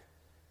happened.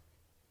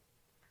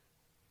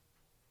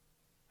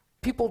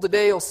 People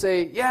today will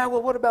say, yeah,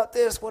 well, what about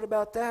this? What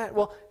about that?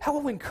 Well,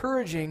 how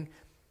encouraging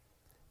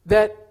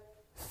that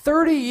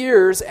 30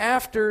 years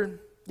after,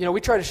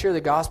 we try to share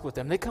the gospel with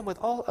them, they come with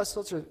all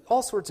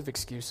sorts of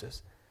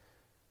excuses.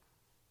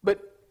 But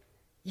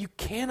you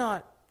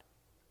cannot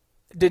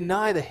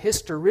deny the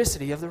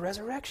historicity of the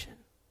resurrection.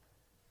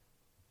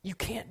 You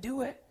can't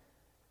do it.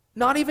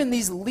 Not even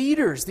these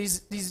leaders,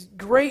 these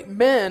great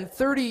men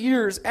 30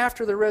 years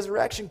after the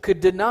resurrection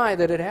could deny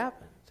that it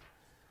happened.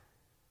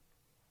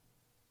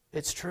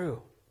 It's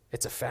true.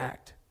 It's a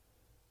fact.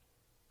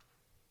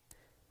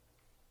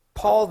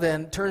 Paul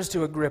then turns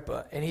to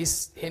Agrippa,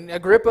 and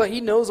Agrippa,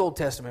 he knows Old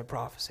Testament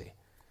prophecy.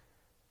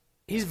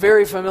 He's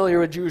very familiar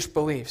with Jewish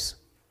beliefs.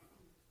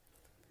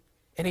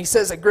 And he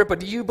says, Agrippa,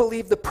 do you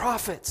believe the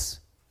prophets?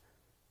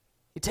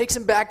 He takes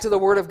him back to the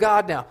Word of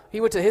God now.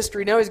 He went to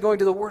history, now he's going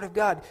to the Word of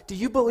God. Do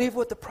you believe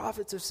what the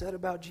prophets have said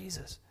about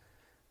Jesus?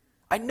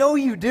 I know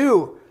you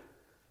do.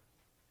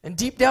 And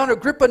deep down,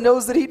 Agrippa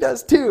knows that he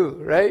does too,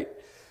 right?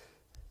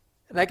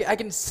 And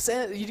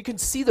you can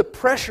see the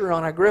pressure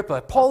on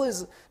Agrippa. Paul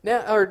has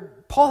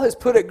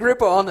put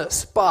Agrippa on the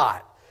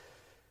spot.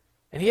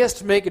 And he has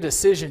to make a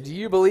decision. Do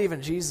you believe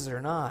in Jesus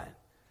or not?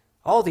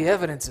 All the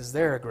evidence is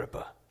there,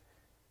 Agrippa.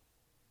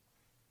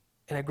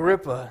 And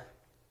Agrippa,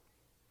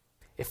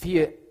 if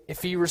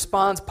he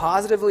responds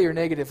positively or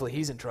negatively,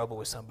 he's in trouble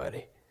with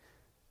somebody.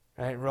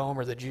 Right? Rome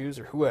or the Jews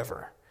or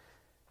whoever.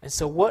 And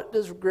so what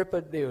does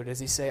Agrippa do? Does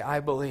he say,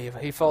 I believe?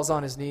 He falls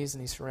on his knees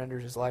and he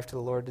surrenders his life to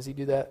the Lord. Does he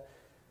do that?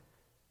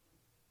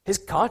 His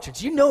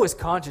conscience, his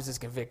conscience is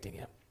convicting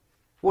him.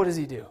 What does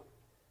he do?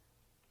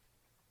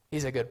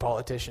 He's a good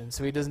politician,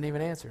 so he doesn't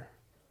even answer.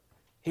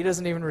 He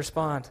doesn't even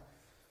respond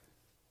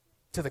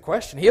to the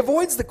question. He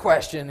avoids the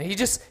question.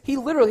 He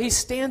literally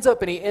stands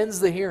up and he ends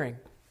the hearing.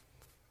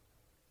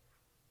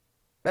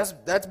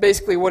 That's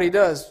basically what he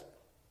does.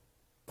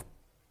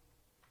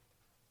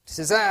 He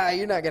says,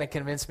 you're not going to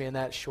convince me in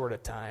that short a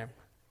time.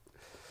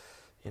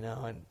 And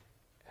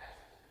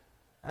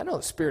I know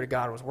the Spirit of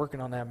God was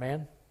working on that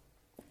man.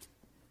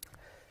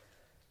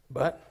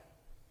 But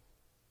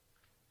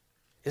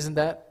isn't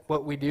that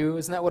what we do?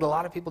 Isn't that what a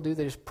lot of people do?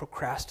 They just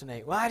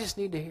procrastinate. Well, I just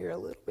need to hear a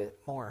little bit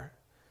more.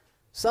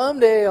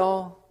 Someday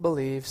I'll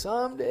believe.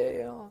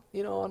 Someday I'll,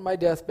 on my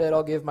deathbed,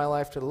 I'll give my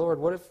life to the Lord.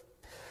 What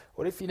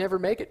if you never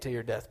make it to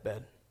your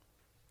deathbed?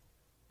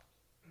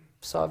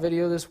 Saw a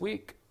video this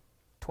week.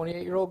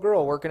 28-year-old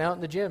girl working out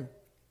in the gym.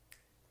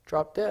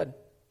 Dropped dead.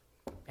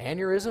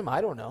 Aneurysm?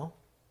 I don't know.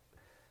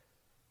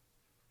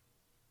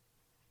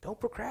 Don't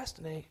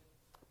procrastinate.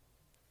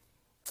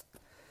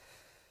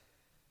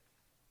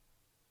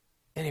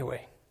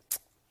 Anyway,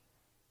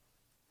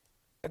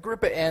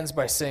 Agrippa ends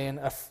by saying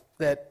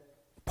that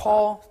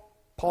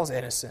Paul's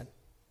innocent.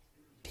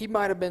 He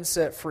might have been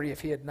set free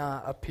if he had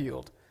not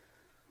appealed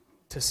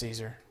to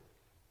Caesar.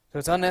 So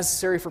it's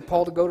unnecessary for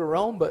Paul to go to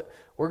Rome, but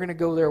we're going to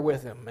go there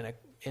with him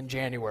in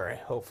January,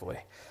 hopefully.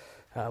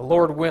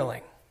 Lord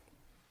willing.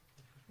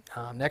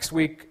 Next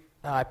week,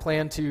 I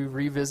plan to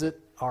revisit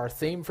our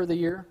theme for the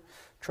year,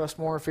 Trust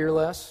More, Fear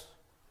Less,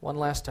 one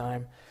last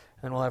time.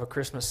 And then we'll have a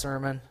Christmas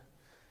sermon.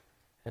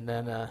 And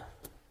then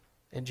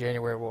in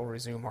January, we'll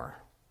resume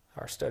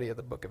our study of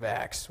the book of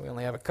Acts. We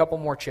only have a couple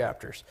more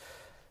chapters.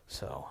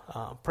 So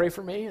pray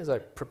for me as I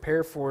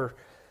prepare for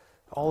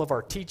all of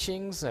our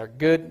teachings, our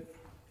good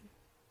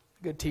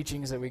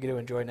teachings that we get to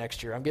enjoy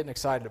next year. I'm getting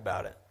excited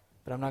about it,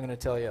 but I'm not going to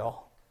tell you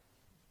all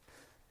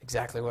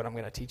exactly what I'm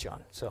going to teach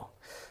on. So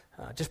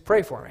just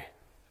pray for me.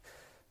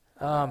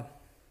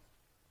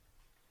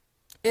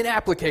 In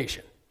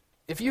application,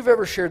 if you've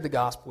ever shared the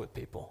gospel with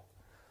people,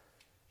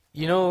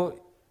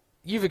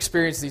 you've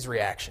experienced these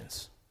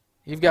reactions.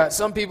 You've got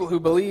some people who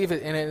believe,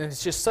 and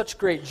it's just such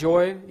great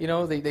joy.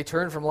 They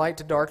turn from light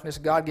to darkness.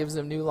 God gives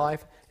them new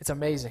life. It's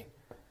amazing.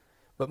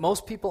 But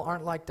most people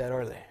aren't like that,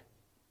 are they?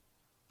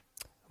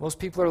 Most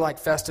people are like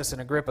Festus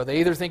and Agrippa. They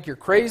either think you're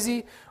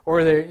crazy,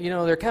 or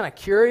they're kind of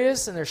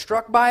curious and they're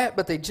struck by it,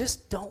 but they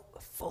just don't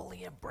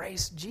fully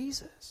embrace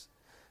Jesus.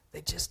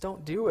 They just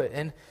don't do it.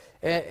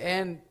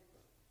 And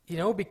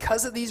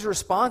because of these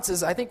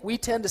responses, I think we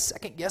tend to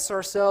second guess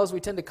ourselves. We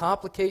tend to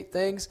complicate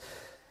things.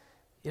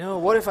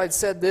 What if I'd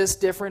said this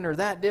different or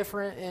that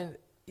different? And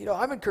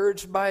I'm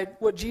encouraged by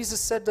what Jesus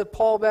said to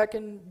Paul back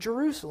in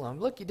Jerusalem.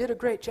 Look, you did a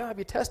great job.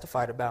 You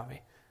testified about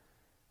me.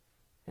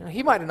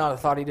 He might have not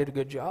have thought he did a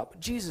good job, but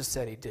Jesus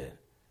said he did.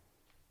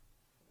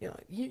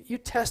 You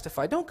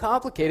testify. Don't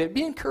complicate it.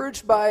 Be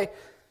encouraged by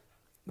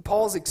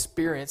Paul's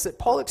experience, that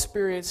Paul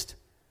experienced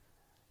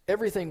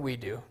everything we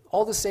do,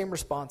 all the same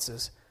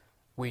responses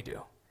we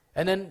do.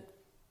 And then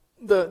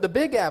the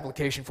big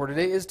application for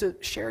today is to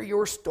share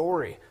your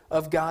story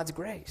of God's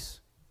grace.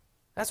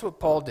 That's what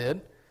Paul did.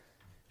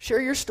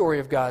 Share your story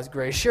of God's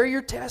grace. Share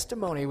your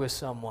testimony with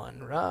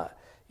someone. Right?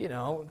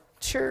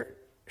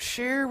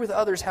 Share with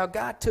others how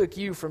God took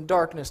you from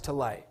darkness to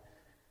light.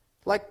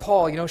 Like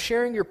Paul,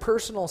 sharing your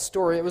personal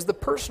story. It was the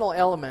personal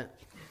element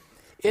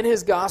in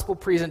his gospel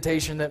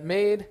presentation that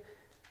made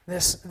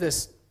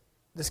this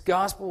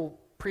gospel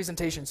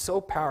presentation so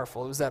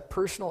powerful. It was that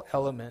personal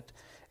element.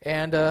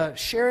 And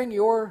sharing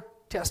your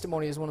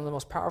testimony is one of the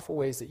most powerful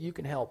ways that you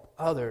can help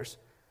others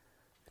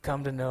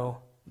come to know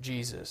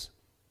Jesus.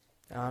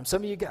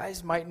 Some of you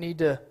guys might need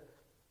to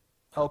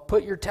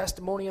put your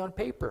testimony on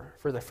paper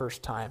for the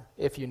first time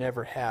if you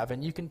never have.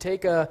 And you can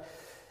take a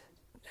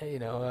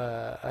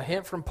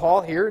hint from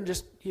Paul here and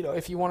just,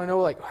 if you want to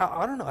know,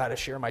 I don't know how to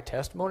share my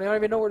testimony. I don't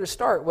even know where to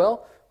start.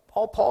 Well,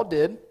 all Paul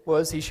did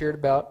was he shared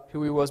about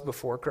who he was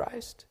before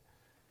Christ,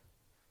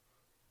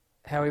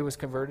 how he was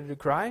converted to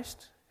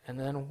Christ, and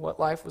then what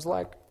life was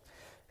like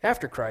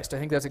after Christ. I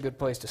think that's a good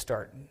place to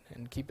start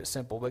and keep it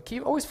simple. But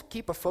always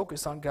keep a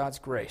focus on God's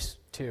grace,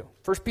 too.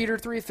 1 Peter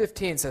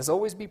 3:15 says,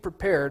 always be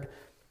prepared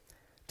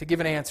to give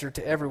an answer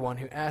to everyone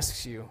who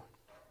asks you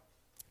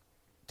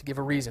to give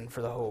a reason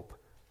for the hope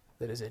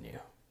that is in you.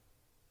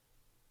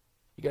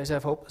 You guys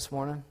have hope this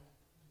morning?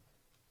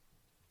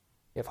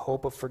 You have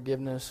hope of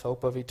forgiveness,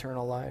 hope of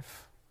eternal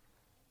life,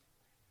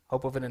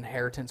 hope of an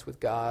inheritance with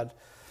God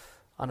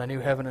on a new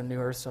heaven and new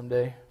earth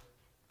someday?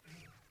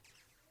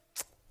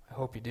 I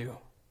hope you do.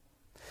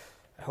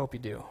 I hope you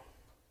do.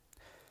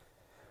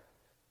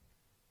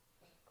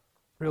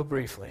 Real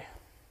briefly,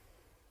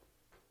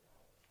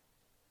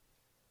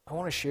 I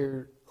want to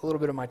share a little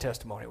bit of my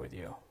testimony with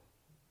you.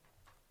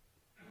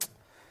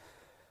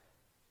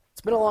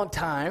 It's been a long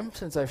time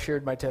since I've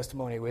shared my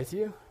testimony with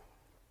you.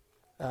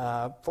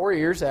 4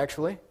 years,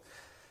 actually.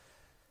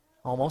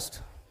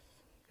 Almost.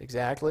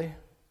 Exactly.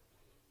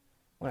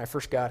 When I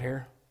first got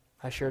here,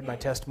 I shared my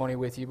testimony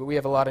with you, but we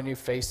have a lot of new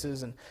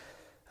faces, and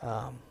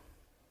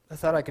I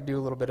thought I could do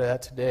a little bit of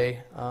that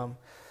today. I'll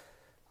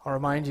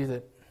remind you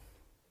that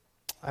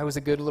I was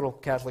a good little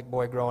Catholic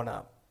boy growing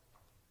up.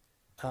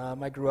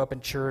 I grew up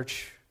in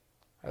church.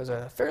 I was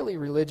a fairly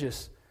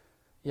religious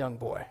young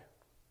boy.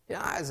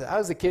 I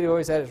was the kid who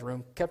always had his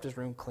room, kept his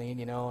room clean,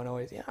 and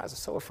always, I was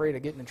so afraid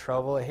of getting in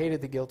trouble. I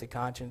hated the guilty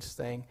conscience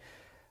thing.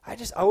 I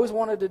always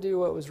wanted to do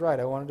what was right.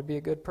 I wanted to be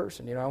a good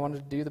person. I wanted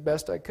to do the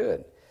best I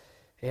could.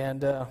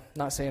 And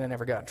not saying I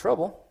never got in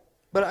trouble,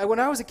 but when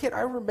I was a kid,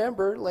 I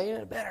remember laying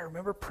in bed, I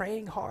remember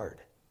praying hard.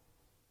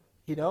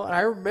 And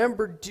I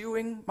remember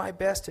doing my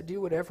best to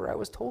do whatever I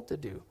was told to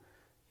do,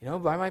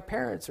 by my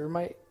parents or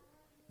my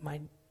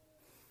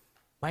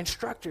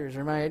instructors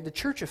or the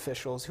church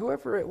officials,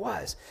 whoever it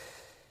was.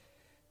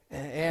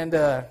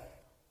 And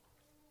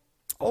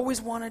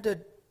always wanted to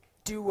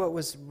do what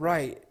was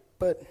right,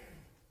 but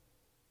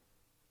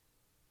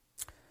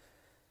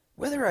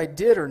whether I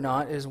did or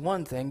not is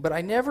one thing, but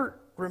I never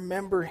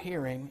remember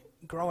hearing,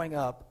 growing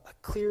up, a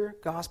clear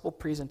gospel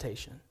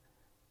presentation.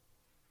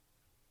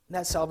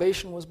 That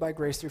salvation was by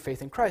grace through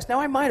faith in Christ. Now,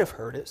 I might have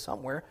heard it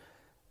somewhere,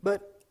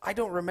 but I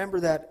don't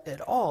remember that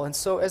at all. And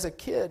so as a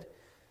kid,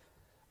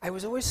 I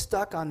was always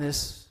stuck on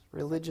this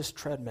religious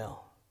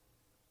treadmill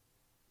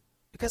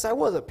because I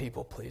was a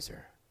people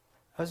pleaser.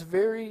 I was a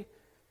very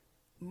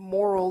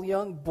moral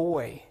young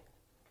boy.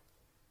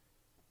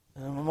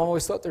 I've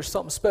always thought there's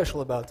something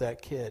special about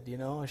that kid,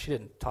 She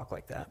didn't talk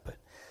like that, but,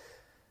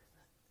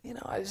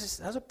 I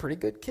was a pretty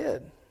good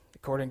kid,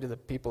 according to the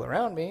people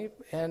around me.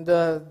 And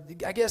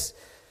I guess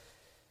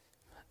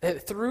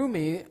it threw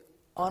me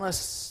on a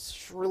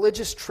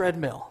religious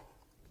treadmill.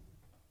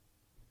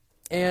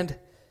 And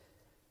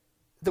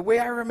the way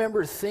I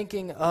remember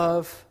thinking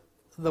of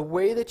the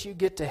way that you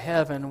get to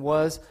heaven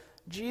was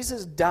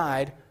Jesus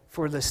died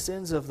for the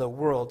sins of the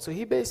world. So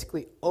he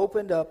basically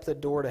opened up the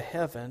door to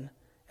heaven,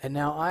 and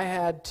now I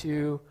had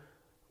to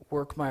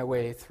work my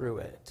way through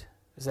it.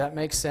 Does that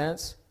make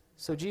sense?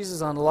 So Jesus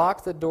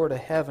unlocked the door to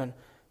heaven,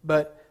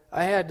 but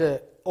I had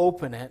to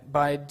open it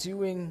by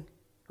doing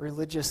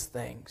religious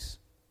things.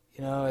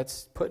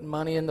 It's putting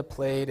money in the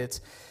plate,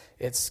 it's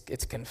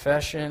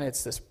confession,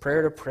 it's this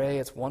prayer to pray,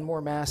 it's one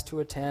more mass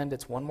to attend,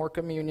 it's one more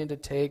communion to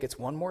take, it's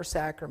one more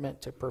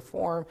sacrament to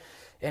perform,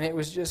 and it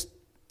was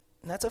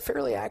that's a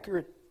fairly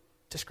accurate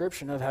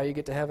description of how you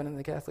get to heaven in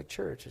the Catholic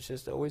Church. It's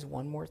just always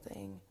one more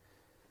thing.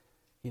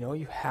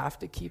 You have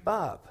to keep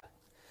up.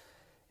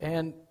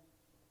 And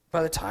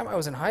by the time I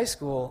was in high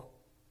school,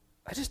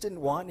 I just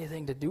didn't want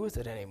anything to do with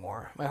it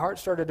anymore. My heart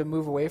started to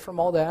move away from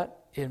all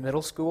that in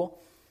middle school.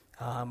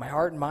 My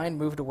heart and mind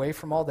moved away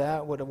from all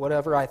that,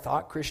 whatever I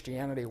thought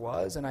Christianity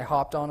was, and I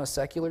hopped on a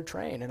secular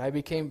train, and I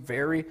became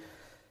very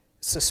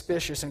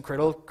suspicious and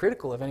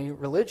critical of any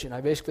religion.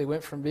 I basically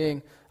went from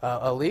being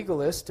a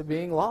legalist to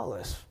being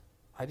lawless.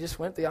 I just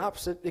went the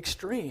opposite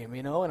extreme,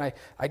 and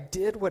I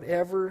did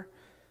whatever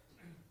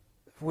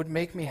would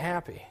make me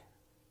happy.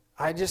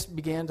 I just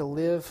began to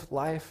live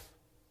life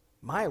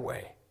my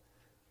way.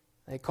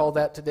 They call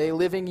that today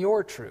living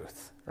your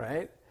truth,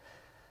 right?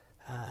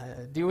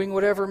 Doing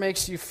whatever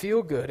makes you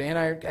feel good. And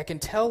I can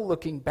tell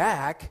looking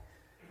back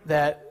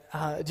that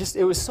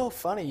it was so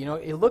funny.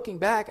 Looking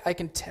back, I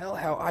can tell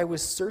how I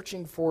was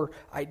searching for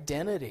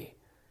identity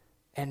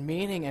and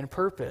meaning and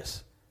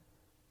purpose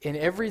in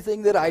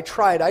everything that I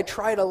tried. I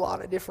tried a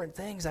lot of different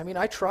things.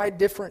 I tried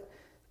different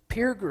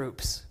peer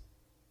groups,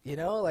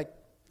 like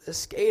the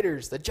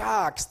skaters, the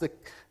jocks, the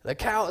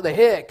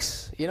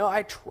hicks.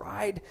 I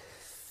tried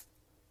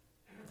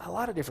a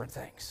lot of different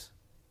things.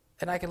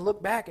 And I can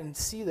look back and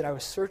see that I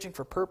was searching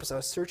for purpose. I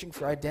was searching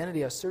for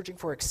identity. I was searching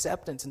for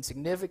acceptance and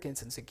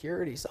significance and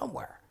security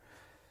somewhere.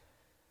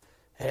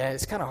 And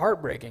it's kind of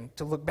heartbreaking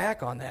to look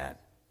back on that.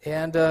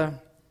 And I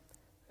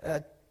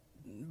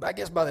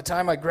guess by the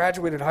time I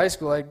graduated high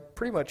school, I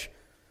pretty much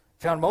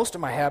found most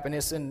of my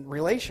happiness in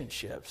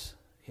relationships,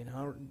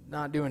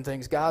 not doing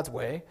things God's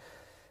way.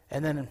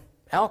 And then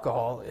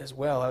alcohol as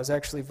well. I was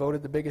actually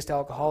voted the biggest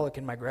alcoholic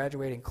in my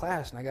graduating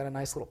class, and I got a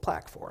nice little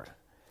plaque for it.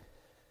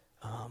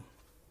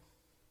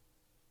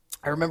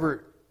 I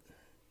remember,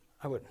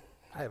 I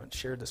haven't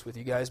shared this with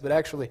you guys, but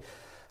actually,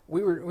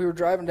 we were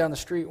driving down the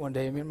street one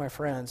day, me and my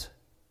friends,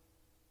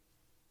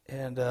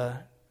 and it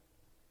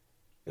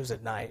was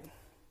at night.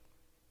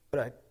 But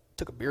I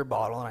took a beer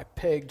bottle and I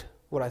pegged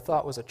what I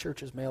thought was a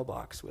church's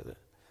mailbox with it.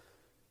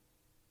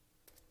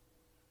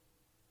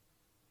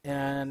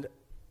 And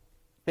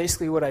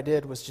basically what I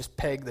did was just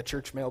peg the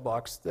church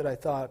mailbox that I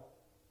thought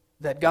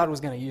that God was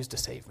going to use to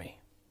save me.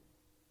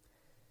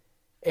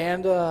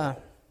 And I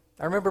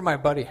remember my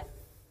buddy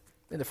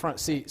in the front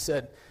seat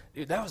said,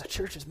 "Dude, that was a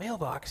church's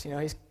mailbox."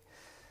 He's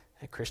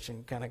a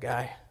Christian kind of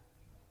guy.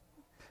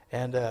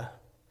 And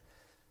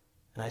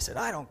I said,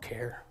 "I don't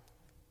care."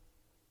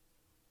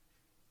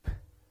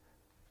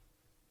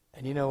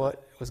 And you know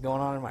what was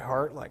going on in my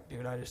heart? Like,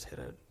 dude, I just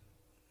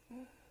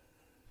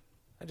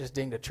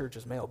dinged a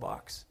church's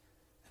mailbox.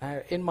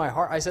 And in my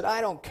heart, I said, "I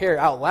don't care."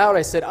 Out loud,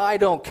 I said, "I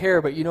don't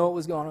care." But you know what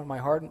was going on in my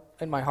heart?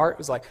 In my heart, it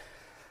was like,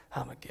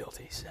 I'm a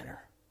guilty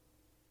sinner.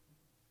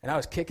 And I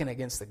was kicking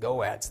against the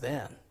goads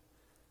then.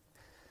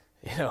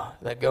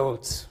 The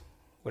goats,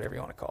 whatever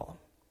you want to call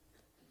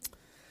them.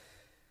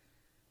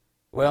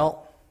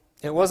 Well,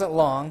 it wasn't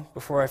long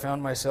before I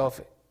found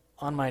myself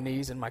on my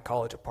knees in my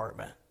college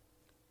apartment.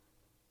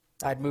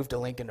 I'd moved to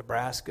Lincoln,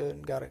 Nebraska,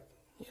 and I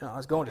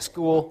was going to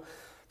school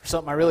for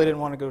something I really didn't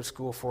want to go to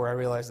school for. I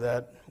realized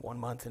that 1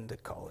 month into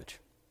college.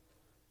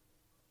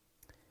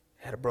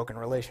 had a broken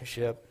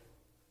relationship.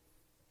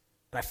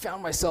 And I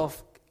found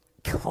myself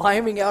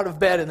climbing out of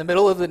bed in the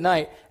middle of the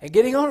night and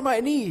getting on my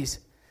knees.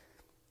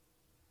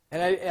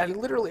 And I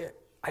literally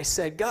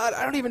said, God,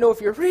 I don't even know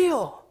if you're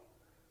real.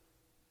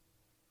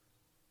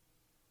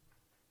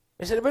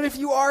 I said, but if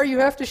you are, you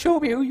have to show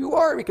me who you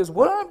are, because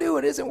what I'm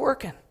doing isn't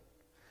working.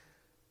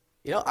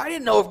 I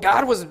didn't know if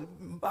I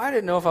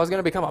was going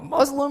to become a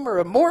Muslim or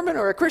a Mormon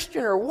or a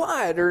Christian or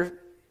what, or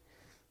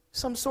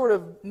some sort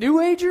of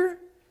New Ager.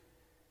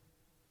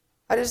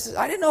 I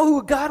didn't know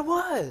who God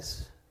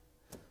was.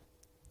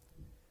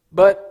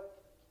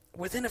 But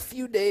within a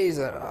few days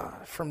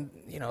from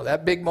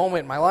that big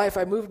moment in my life,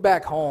 I moved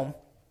back home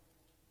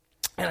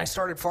and I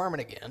started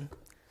farming again,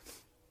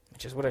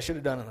 which is what I should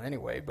have done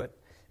anyway. But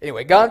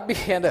anyway, God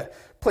began to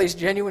place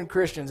genuine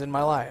Christians in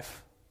my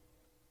life,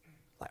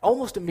 like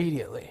almost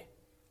immediately.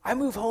 I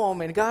move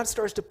home and God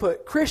starts to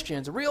put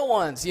Christians, real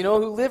ones,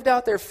 who lived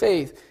out their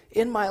faith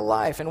in my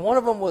life. And one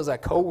of them was a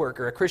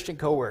Christian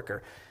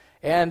coworker.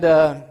 And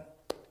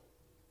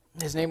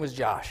his name was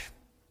Josh.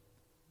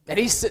 And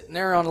he's sitting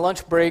there on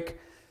lunch break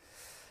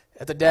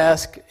at the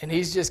desk, and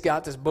he's just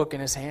got this book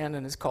in his hand,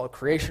 and it's called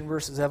Creation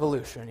versus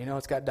Evolution.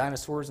 It's got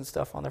dinosaurs and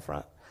stuff on the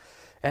front.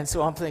 And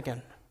so I'm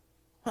thinking,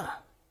 kind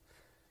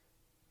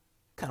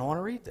of want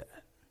to read that.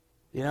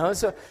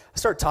 So I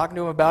started talking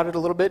to him about it a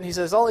little bit, and he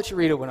says, I'll let you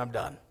read it when I'm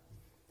done.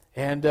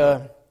 And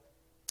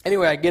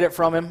anyway, I get it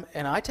from him,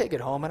 and I take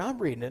it home, and I'm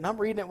reading it. And I'm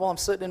reading it while I'm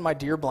sitting in my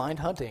deer blind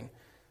hunting.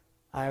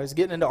 I was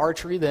getting into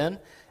archery then,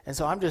 and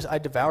so I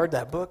devoured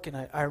that book,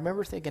 and I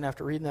remember thinking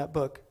after reading that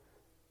book,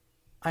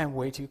 I am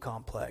way too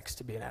complex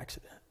to be an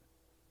accident.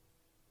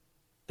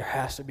 There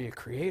has to be a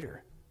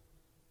creator.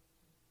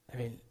 I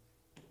mean,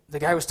 the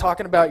guy was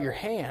talking about your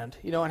hand,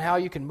 and how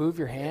you can move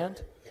your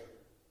hand,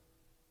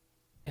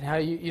 and how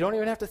you don't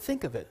even have to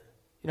think of it.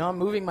 I'm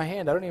moving my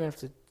hand. I don't even have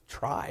to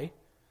try.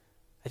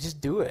 I just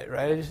do it,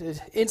 right?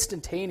 It's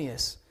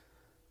instantaneous.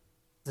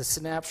 The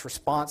synapse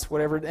response,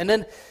 whatever. And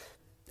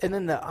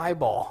then the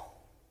eyeball.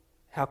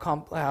 How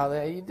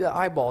the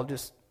eyeball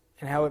just,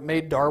 and how it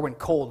made Darwin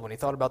cold when he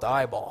thought about the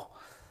eyeball.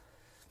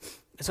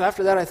 And so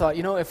after that I thought,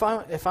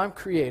 if I'm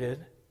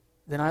created,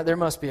 then there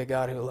must be a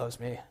God who loves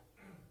me.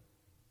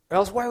 Or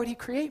else why would he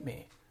create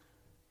me?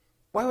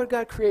 Why would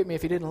God create me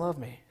if he didn't love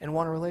me and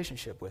want a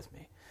relationship with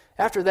me?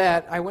 After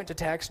that, I went to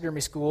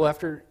taxidermy school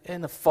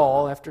in the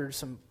fall after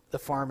the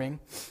farming.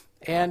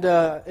 And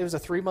it was a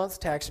 3-month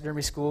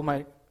taxidermy school.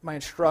 My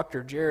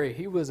instructor, Jerry,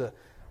 he was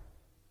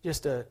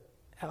just a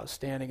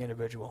outstanding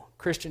individual,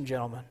 Christian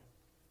gentleman,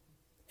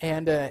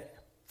 and a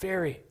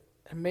very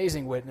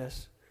amazing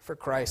witness for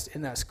Christ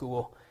in that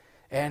school.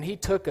 And he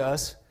took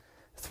us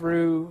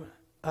through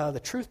the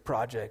Truth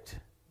Project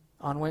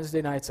on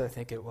Wednesday nights, I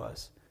think it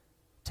was.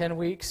 10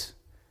 weeks,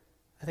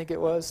 I think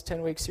it was,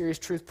 10-week series,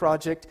 Truth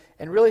Project,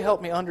 and really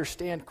helped me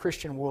understand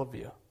Christian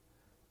worldview,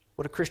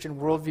 what a Christian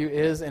worldview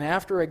is. And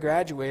after I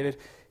graduated,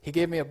 he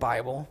gave me a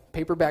Bible,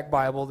 paperback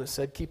Bible that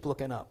said, keep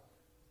looking up.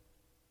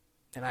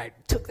 And I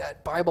took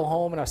that Bible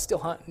home, and I was still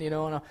hunting,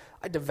 and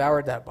I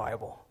devoured that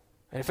Bible.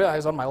 And if I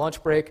was on my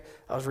lunch break,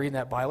 I was reading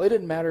that Bible. It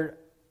didn't matter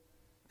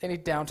any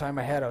downtime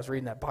I had, I was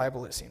reading that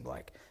Bible, it seemed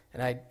like.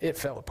 And it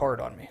fell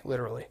apart on me,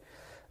 literally.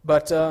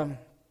 But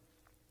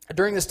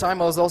during this time,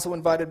 I was also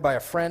invited by a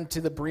friend to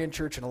the Berean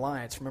Church and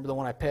Alliance. Remember the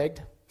one I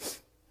pegged?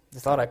 I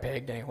thought I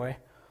pegged, anyway.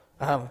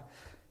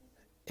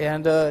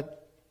 And I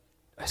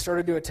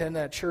started to attend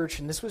that church,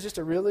 and this was just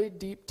a really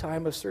deep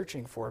time of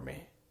searching for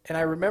me. And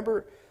I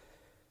remember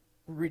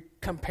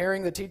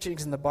comparing the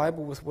teachings in the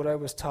Bible with what I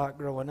was taught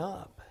growing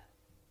up.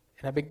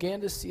 And I began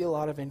to see a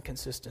lot of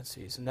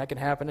inconsistencies, and that can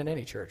happen in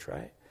any church,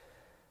 right?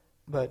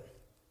 But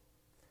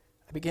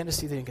I began to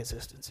see the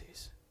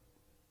inconsistencies.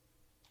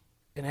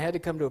 And I had to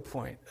come to a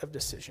point of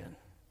decision.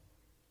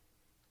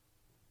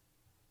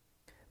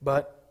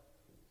 But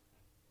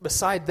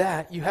beside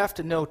that, you have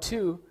to know,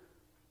 too,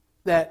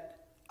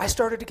 that I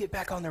started to get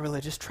back on the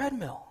religious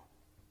treadmill.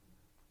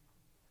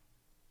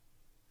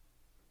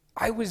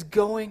 I was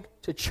going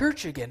to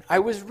church again. I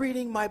was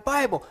reading my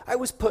Bible. I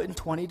was putting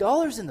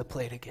 $20 in the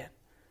plate again.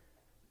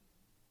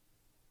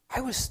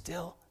 I was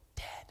still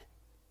dead,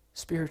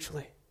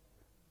 spiritually,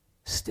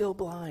 still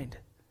blind.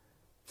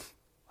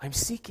 I'm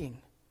seeking.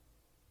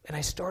 And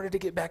I started to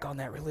get back on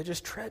that religious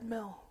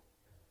treadmill.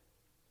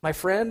 My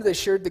friend, they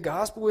shared the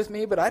gospel with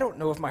me, but I don't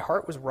know if my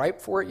heart was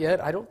ripe for it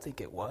yet. I don't think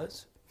it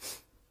was.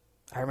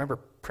 I remember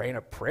praying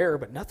a prayer,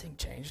 but nothing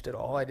changed at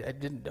all. I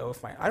didn't know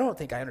I don't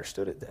think I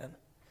understood it then.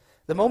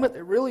 The moment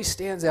that really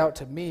stands out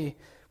to me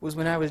was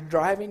when I was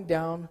driving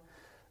down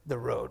the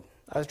road.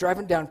 I was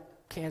driving down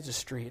Kansas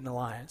Street in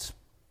Alliance.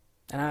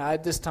 And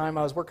at this time,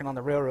 I was working on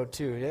the railroad,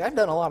 too. I've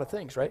done a lot of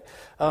things, right?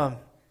 I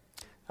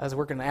was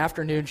working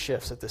afternoon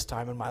shifts at this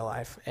time in my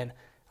life. And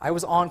I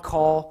was on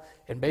call,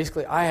 and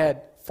basically I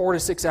had 4 to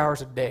 6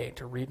 hours a day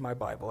to read my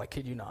Bible. I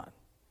kid you not.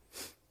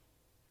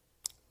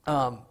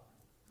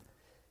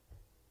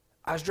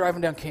 I was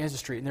driving down Kansas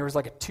Street, and there was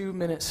like a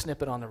 2-minute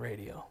snippet on the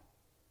radio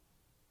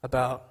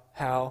about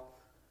how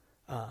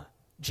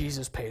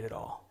Jesus paid it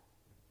all.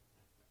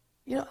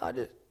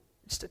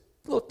 Just a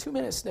little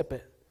 2-minute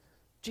snippet.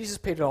 Jesus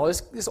paid it all.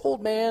 This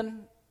old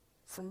man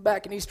from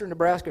back in eastern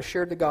Nebraska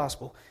shared the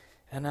gospel.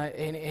 And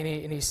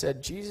he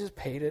said, Jesus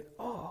paid it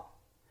all.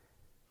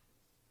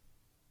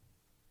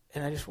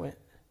 And I just went,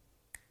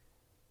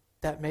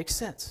 that makes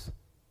sense.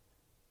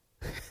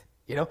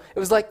 It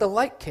was like the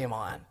light came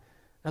on.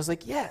 I was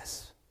like,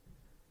 yes,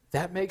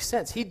 that makes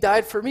sense. He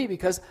died for me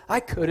because I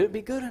couldn't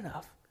be good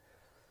enough.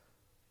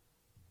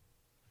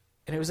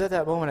 And it was at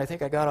that moment I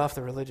think I got off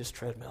the religious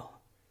treadmill.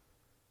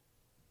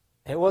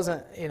 It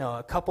wasn't,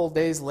 a couple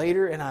days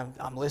later, and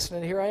I'm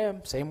listening. Here I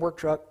am, same work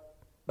truck,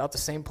 about the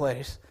same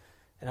place,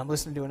 and I'm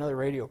listening to another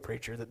radio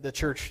preacher that the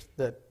church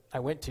that I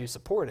went to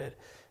supported.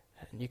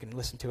 And you can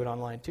listen to it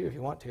online too if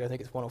you want to. I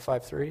think it's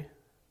 105.3,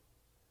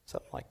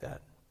 something like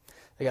that.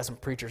 They got some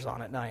preachers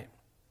on at night.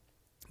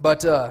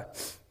 But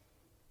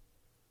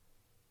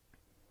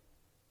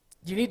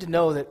you need to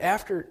know that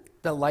after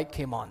the light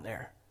came on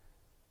there,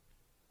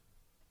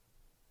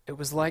 it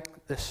was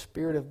like the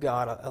Spirit of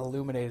God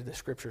illuminated the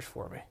Scriptures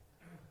for me.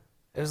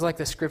 It was like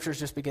the Scriptures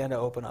just began to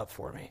open up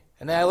for me.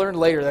 And then I learned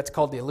later that's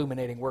called the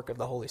illuminating work of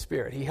the Holy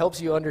Spirit. He helps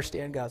you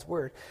understand God's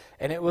Word.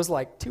 And it was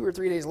like 2 or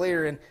 3 days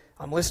later, and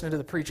I'm listening to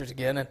the preachers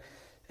again,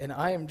 and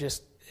I am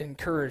just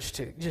encouraged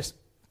to, just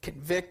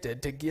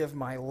convicted to give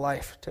my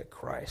life to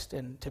Christ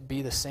and to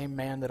be the same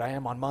man that I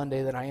am on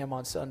Monday, that I am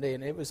on Sunday,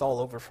 and it was all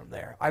over from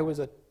there. I was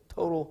a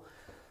total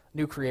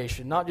new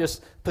creation, not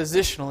just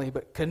positionally,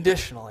 but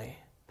conditionally.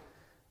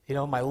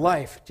 My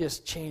life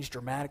just changed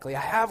dramatically. I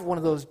have one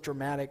of those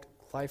dramatic,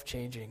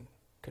 life-changing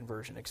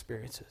conversion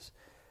experiences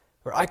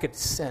where I could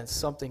sense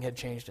something had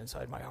changed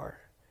inside my heart.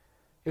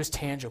 It was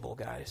tangible,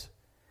 guys.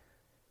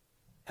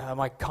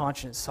 My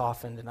conscience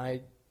softened, and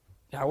I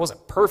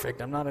wasn't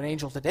perfect. I'm not an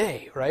angel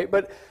today, right?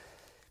 But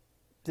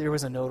there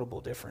was a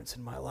notable difference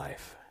in my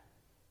life.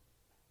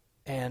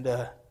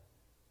 And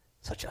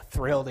such a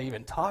thrill to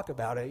even talk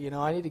about it.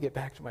 I need to get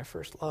back to my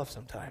first love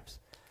sometimes.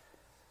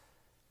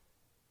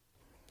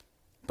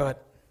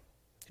 But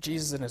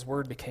Jesus and His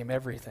Word became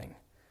everything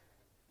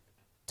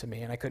to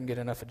me, and I couldn't get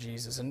enough of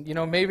Jesus. And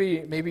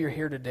maybe you're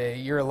here today.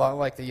 You're a lot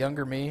like the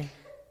younger me.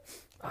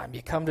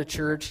 You come to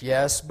church,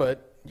 yes,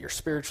 but you're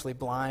spiritually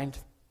blind.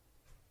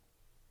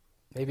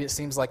 Maybe it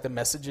seems like the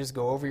messages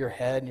go over your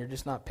head, and you're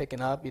just not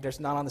picking up. You're just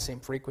not on the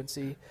same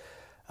frequency.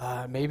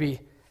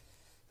 Maybe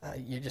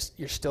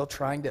you're still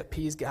trying to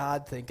appease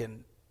God,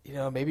 thinking,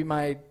 maybe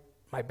my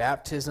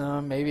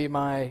baptism, maybe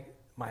my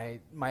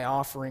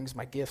offerings,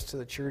 my gifts to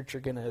the church are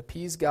going to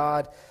appease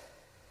God,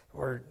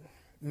 or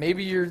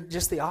maybe you're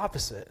just the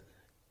opposite.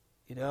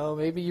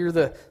 Maybe you're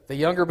the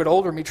younger but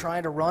older me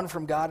trying to run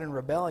from God in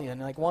rebellion.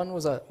 Like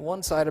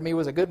one side of me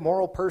was a good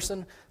moral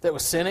person that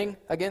was sinning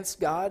against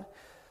God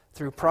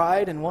through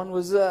pride, and one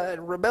was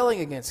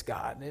rebelling against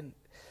God. And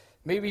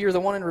maybe you're the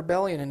one in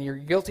rebellion, and your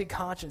guilty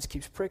conscience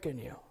keeps pricking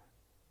you.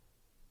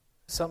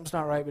 Something's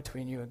not right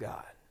between you and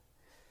God,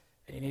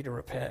 and you need to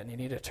repent, and you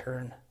need to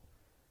turn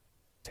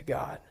to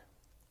God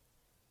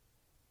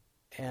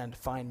and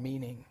find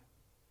meaning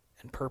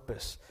and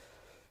purpose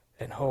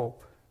and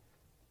hope.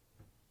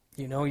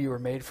 You were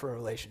made for a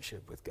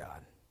relationship with God.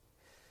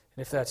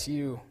 And if that's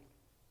you,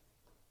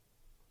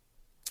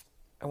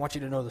 I want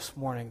you to know this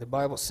morning, the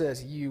Bible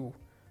says you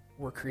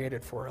were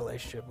created for a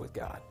relationship with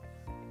God.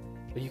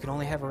 But you can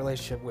only have a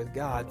relationship with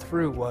God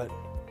through what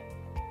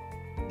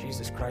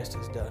Jesus Christ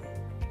has done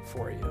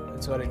for you.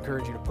 And so I'd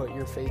encourage you to put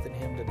your faith in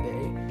Him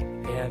today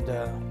and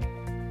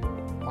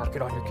mark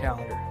it on your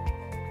calendar.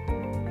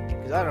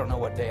 Because I don't know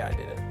what day I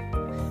did it.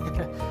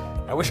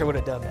 I wish I would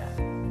have done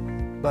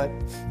that. But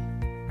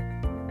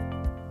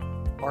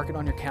mark it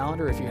on your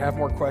calendar. If you have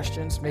more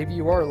questions, maybe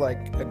you are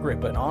like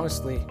Agrippa, and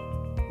honestly,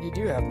 you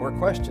do have more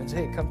questions.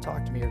 Hey, come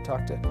talk to me, or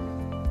talk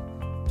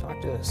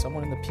to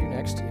someone in the pew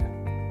next to you.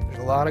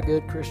 There's a lot of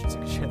good Christians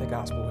who can share the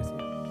gospel with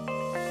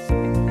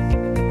you.